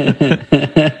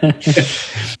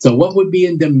 So what would be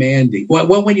in demanding?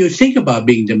 Well, when you think about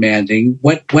being demanding,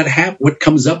 what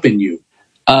comes up in you?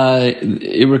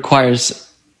 It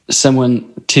requires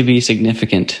someone to be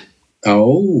significant.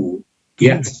 Oh,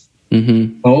 yes.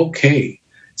 Okay.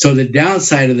 So the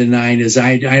downside of the 9 is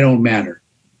I don't matter.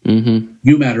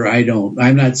 You matter, I don't.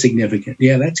 I'm not significant.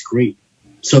 Yeah, that's great.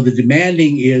 So the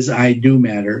demanding is I do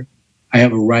matter. I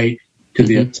have a right to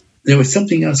this. There was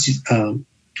something else.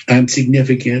 I'm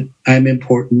significant. I'm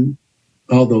important.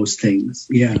 All those things.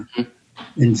 Yeah.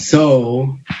 And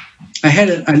so I had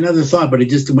another thought, but it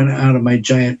just went out of my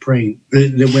giant brain.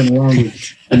 That went along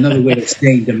with another way of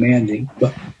saying demanding.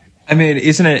 But I mean,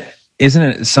 isn't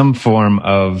it some form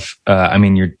of?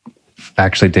 You're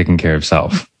actually taking care of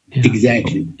self. Yeah.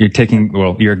 Exactly.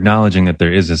 You're acknowledging that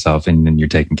there is a self, and then you're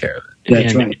taking care of it.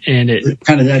 That's right. And it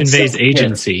kind of conveys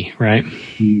agency, right?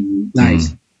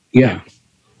 Nice. Yeah.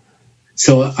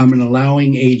 So I'm an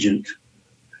allowing agent.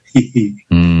 Yeah.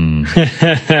 And so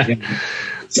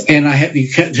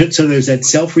there's that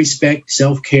self-respect,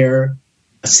 self-care,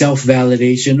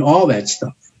 self-validation, all that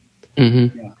stuff.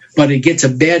 Yeah. But it gets a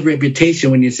bad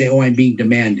reputation when you say, "Oh, I'm being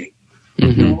demanding."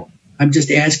 No, I'm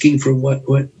just asking for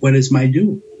what is my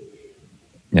due.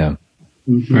 Yeah.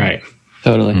 Right.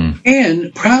 Totally.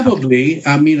 And probably,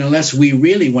 unless we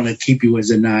really want to keep you as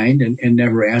a 9 and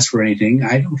never ask for anything,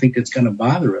 I don't think it's going to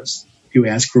bother us if you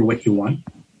ask for what you want.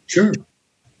 Sure.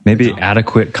 Maybe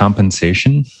adequate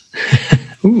compensation.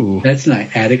 Ooh, that's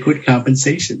nice. Adequate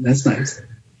compensation. That's nice.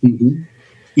 Mm-hmm.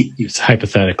 It's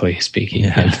hypothetically speaking.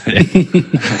 Yeah.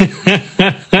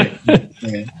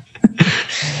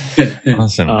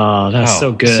 Awesome. Oh, that's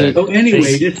so good. So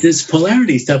anyway, this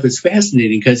polarity stuff is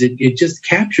fascinating because it just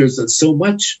captures so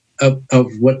much of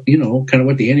what, kind of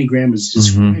what the Enneagram is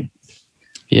describing.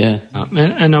 Yeah.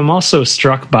 And I'm also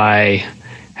struck by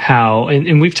how,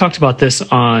 and we've talked about this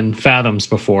on Fathoms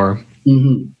before,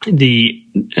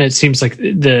 it seems like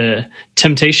the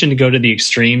temptation to go to the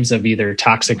extremes of either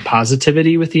toxic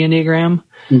positivity with the Enneagram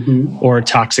or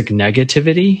toxic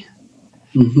negativity.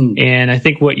 And I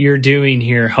think what you're doing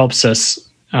here helps us,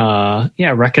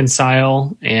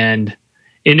 reconcile and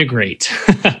integrate.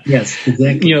 Yes,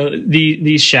 exactly.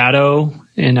 These shadow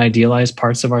and idealized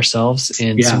parts of ourselves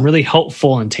in some really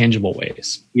helpful and tangible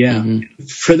ways. Yeah.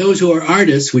 For those who are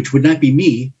artists, which would not be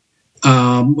me,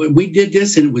 we did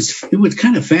this, and it was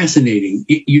kind of fascinating.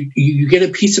 You get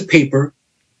a piece of paper,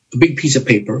 a big piece of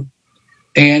paper,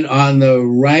 and on the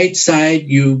right side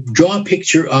you draw a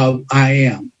picture of I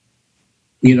am,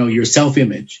 your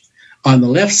self-image. On the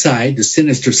left side, the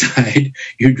sinister side,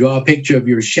 you draw a picture of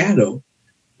your shadow,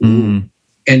 and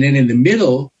then in the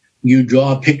middle you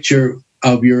draw a picture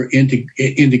of your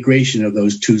integration of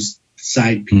those two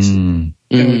side pieces. Kind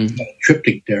of a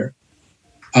triptych there.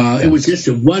 It was just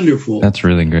a wonderful. That's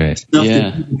really great. Stuff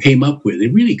that people came up with.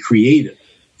 It really creative.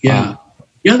 Yeah.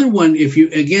 The other one,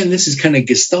 this is kind of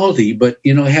Gestalty, but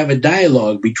have a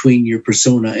dialogue between your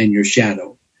persona and your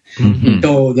shadow.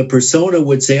 So the persona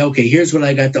would say, "Okay, here's what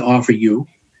I got to offer you."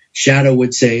 Shadow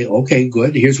would say, "Okay,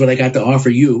 good. Here's what I got to offer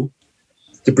you."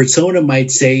 The persona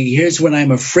might say, "Here's what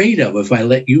I'm afraid of if I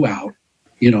let you out."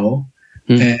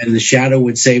 And the shadow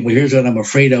would say, "Well, here's what I'm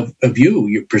afraid of you,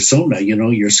 your persona.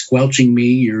 You're squelching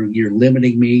me, you're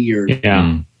limiting me, you're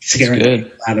scaring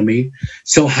the out of me.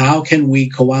 So how can we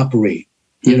cooperate?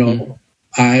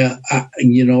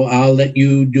 I'll let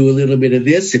you do a little bit of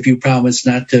this if you promise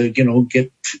not to,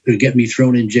 get me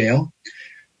thrown in jail,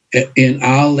 and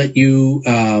I'll let you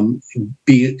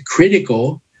be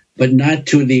critical, but not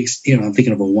to the I'm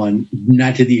thinking of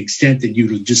not to the extent that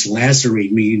you just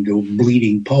lacerate me into a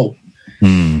bleeding pulp."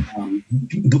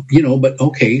 But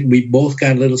okay, we both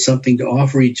got a little something to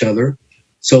offer each other,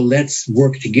 so let's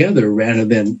work together rather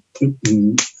than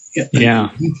that's good.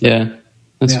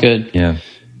 Yeah,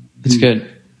 that's good.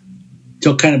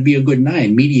 So kind of be a good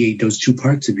 9, mediate those two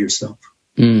parts of yourself.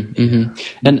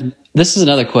 And this is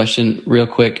another question real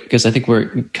quick, because I think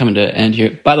we're coming to end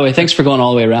here. By the way, thanks for going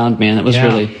all the way around, man. That was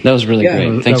really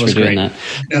great. Thanks for doing that.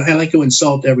 I like to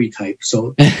insult every type.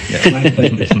 So,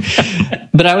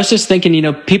 but I was just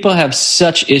thinking, people have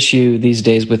such issue these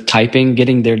days with typing,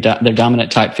 getting their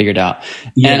dominant type figured out.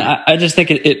 Yeah. And I just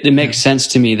think it makes sense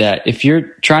to me that if you're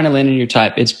trying to land in your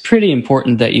type, it's pretty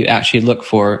important that you actually look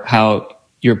for how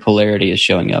your polarity is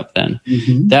showing up. Then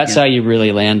that's how you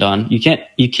really land on. You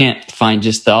can't find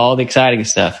just all the exciting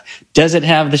stuff. Does it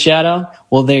have the shadow?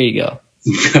 Well, there you go.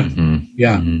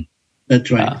 That's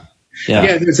right.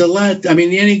 There's a lot. I mean,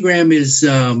 the Enneagram is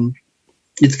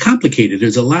it's complicated.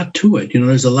 There's a lot to it.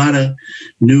 There's a lot of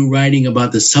new writing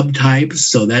about the subtypes,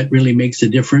 so that really makes a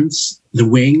difference. The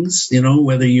wings,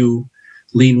 whether you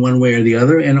lean one way or the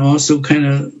other, and also kind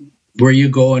of where you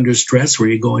go under stress, where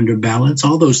you go under balance.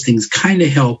 All those things kind of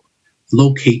help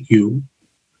locate you.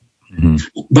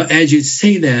 But as you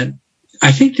say that,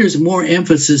 I think there's more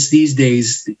emphasis these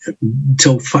days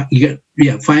to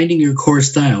finding your core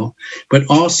style, but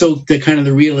also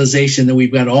the realization that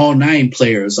we've got all 9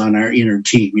 players on our inner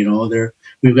team.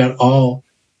 We've got all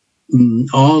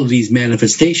of these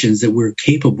manifestations that we're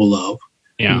capable of.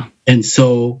 Yeah. And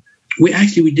so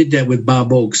we did that with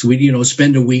Bob Oakes. We,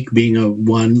 spend a week being a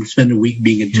 1, spend a week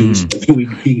being a 2, spend a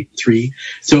week being a 3.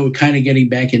 So kind of getting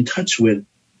back in touch with.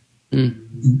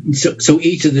 So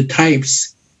each of the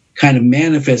types kind of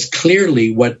manifests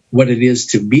clearly what it is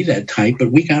to be that type, but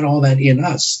we got all that in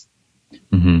us.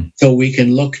 So we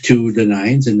can look to the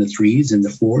 9s and the 3s and the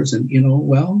 4s and,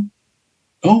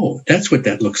 that's what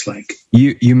that looks like.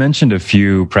 You mentioned a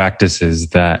few practices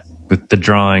that with the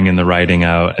drawing and the writing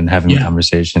out and having the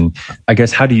conversation. I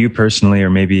guess, how do you personally, or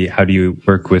maybe how do you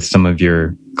work with some of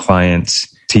your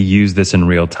clients to use this in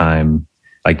real time?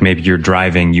 Like maybe you're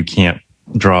driving, you can't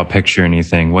draw a picture or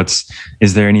anything.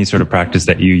 Is there any sort of practice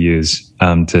that you use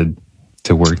to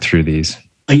work through these?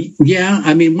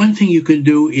 One thing you could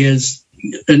do is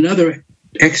another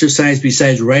exercise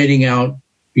besides writing out,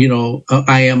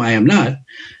 I am not.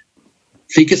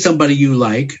 Think of somebody you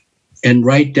like and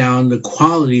write down the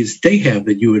qualities they have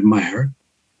that you admire,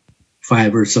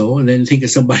 5 or so, and then think of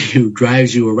somebody who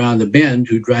drives you around the bend,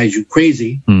 who drives you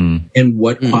crazy, and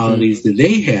what qualities do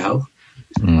they have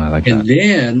I like and that.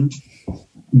 then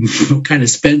kind of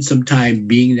spend some time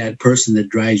being that person that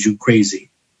drives you crazy.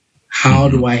 How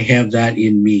do I have that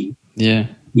in me? Yeah.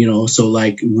 So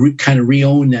like kind of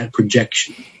re-own that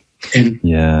projection. And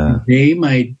they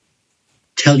might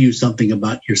tell you something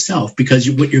about yourself, because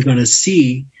what you're going to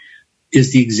see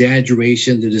is the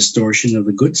exaggeration, the distortion of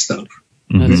the good stuff.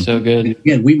 That's so good. And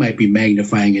again, we might be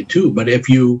magnifying it too, but if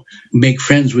you make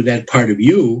friends with that part of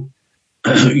you,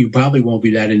 you probably won't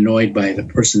be that annoyed by the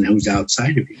person who's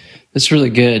outside of you. That's really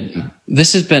good.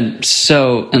 This has been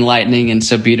so enlightening and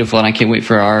so beautiful, and I can't wait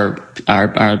for our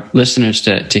listeners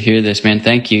to hear this, man.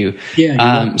 Thank you.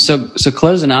 Yeah. So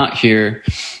closing out here,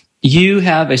 you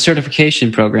have a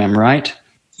certification program, right?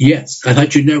 Yes. I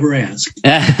thought you'd never ask.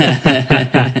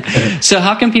 So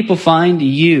how can people find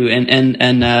you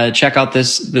and check out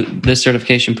this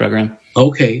certification program?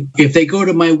 Okay. If they go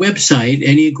to my website,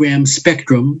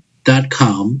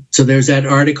 EnneagramSpectrum.com, so there's that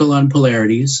article on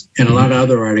polarities and a lot of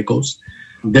other articles.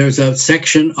 There's a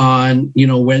section on,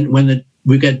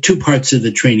 we've got 2 parts of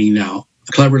the training now,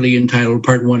 cleverly entitled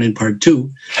Part 1 and Part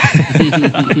 2.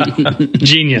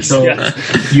 Genius. So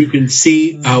you can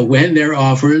see when they're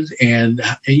offered, and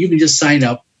you can just sign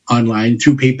up online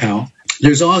through PayPal.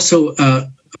 There's also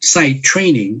a site,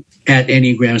 training at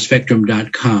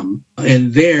EnneagramSpectrum.com,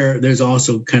 and there's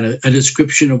also kind of a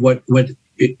description of what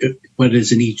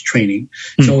is in each training.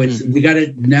 So we got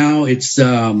it now. It's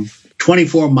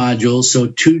 24 modules, so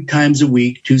 2 times a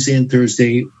week, Tuesday and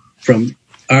Thursday, from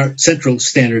our Central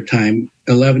Standard Time,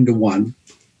 11 to 1.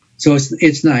 So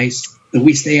it's nice.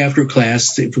 We stay after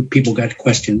class if people got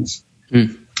questions.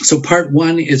 So Part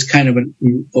 1 is kind of an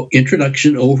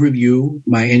introduction, overview,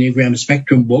 my Enneagram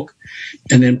Spectrum book.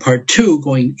 And then Part 2,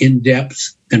 going in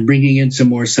depth and bringing in some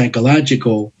more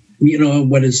psychological,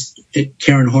 what is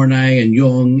Karen Horney and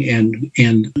Jung and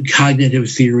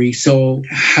cognitive theory. So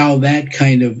how that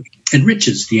kind of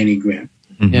enriches the Enneagram.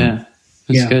 Yeah,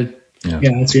 that's good. Yeah,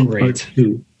 it's in Part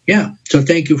 2. Yeah, so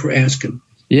thank you for asking.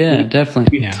 Yeah,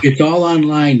 definitely. It's all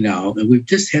online now, and we've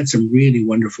just had some really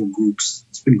wonderful groups.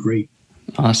 It's been great.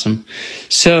 Awesome.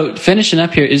 So finishing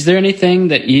up here, is there anything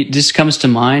that just comes to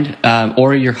mind,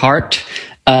 or your heart,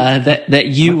 that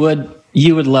you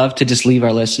would love to just leave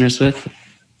our listeners with?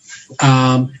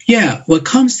 What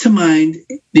comes to mind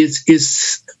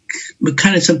is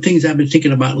kind of some things I've been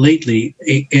thinking about lately.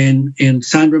 And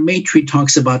Sandra Maitre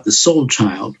talks about the soul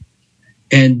child.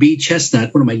 And B.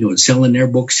 Chestnut, what am I doing? Selling their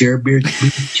books here? B.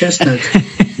 Chestnut,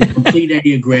 The Complete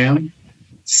Enneagram.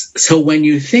 So when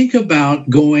you think about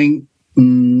going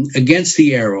against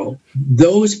the arrow,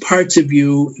 those parts of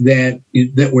you that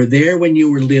were there when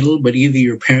you were little, but either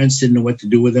your parents didn't know what to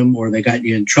do with them or they got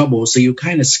you in trouble, so you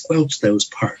kind of squelched those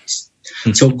parts.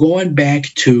 So going back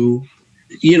to,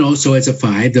 so as a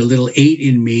 5, the little 8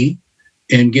 in me,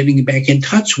 and getting back in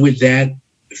touch with that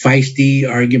feisty,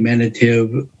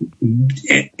 argumentative,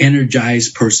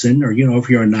 energized person, or, if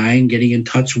you're a 9, getting in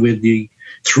touch with the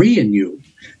 3 in you,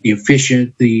 the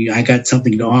efficient, I got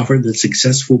something to offer, the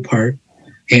successful part.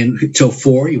 And so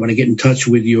 4, you want to get in touch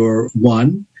with your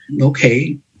 1.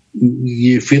 Okay,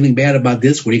 you're feeling bad about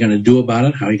this. What are you going to do about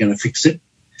it? How are you going to fix it?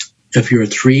 If you're a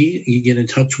 3, you get in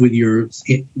touch with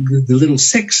the little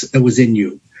 6 that was in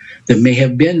you that may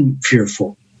have been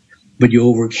fearful, but you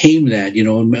overcame that,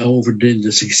 and overdid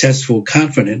the successful,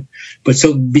 confident. But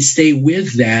so stay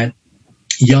with that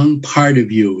young part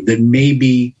of you that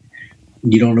maybe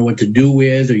you don't know what to do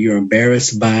with, or you're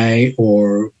embarrassed by,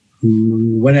 or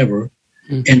whatever,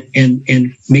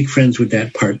 and make friends with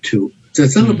that part too. So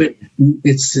it's a little bit,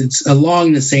 it's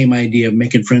along the same idea of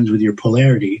making friends with your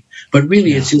polarity, but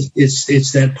really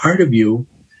it's that part of you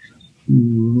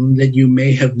that you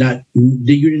may have that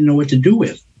you didn't know what to do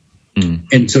with.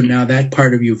 And so now that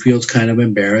part of you feels kind of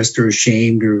embarrassed or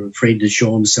ashamed or afraid to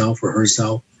show himself or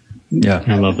herself. Yeah,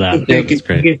 I love that. That's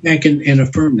great. Get back and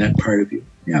affirm that part of you.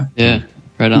 Yeah. Yeah,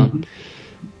 right on.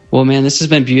 Well, man, this has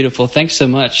been beautiful. Thanks so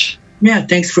much. Yeah,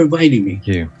 thanks for inviting me. Thank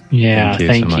you. Yeah,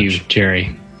 Thank you so you, much.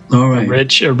 Jerry. All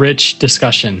right. A rich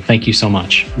discussion. Thank you so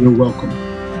much. You're welcome.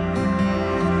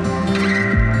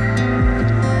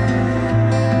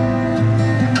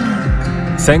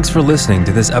 Thanks for listening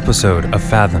to this episode of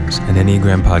Fathoms, an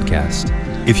Enneagram podcast.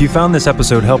 If you found this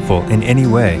episode helpful in any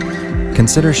way,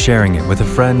 consider sharing it with a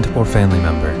friend or family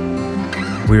member.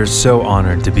 We are so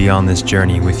honored to be on this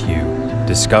journey with you,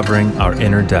 discovering our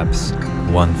inner depths,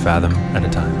 one fathom at a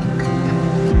time.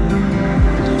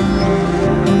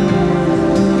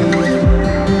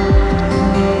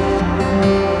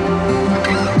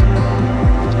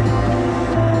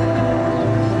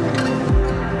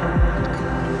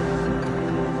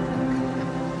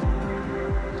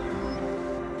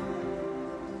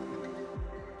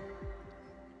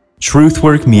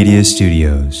 Truthwork Media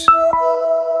Studios.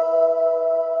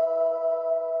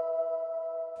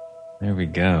 There we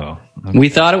go. Okay. We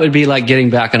thought it would be like getting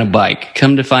back on a bike.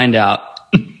 Come to find out,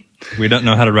 we don't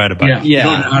know how to ride a bike.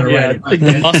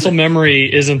 The muscle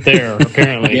memory isn't there,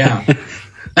 apparently. Yeah.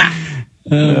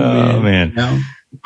 Oh, man. No.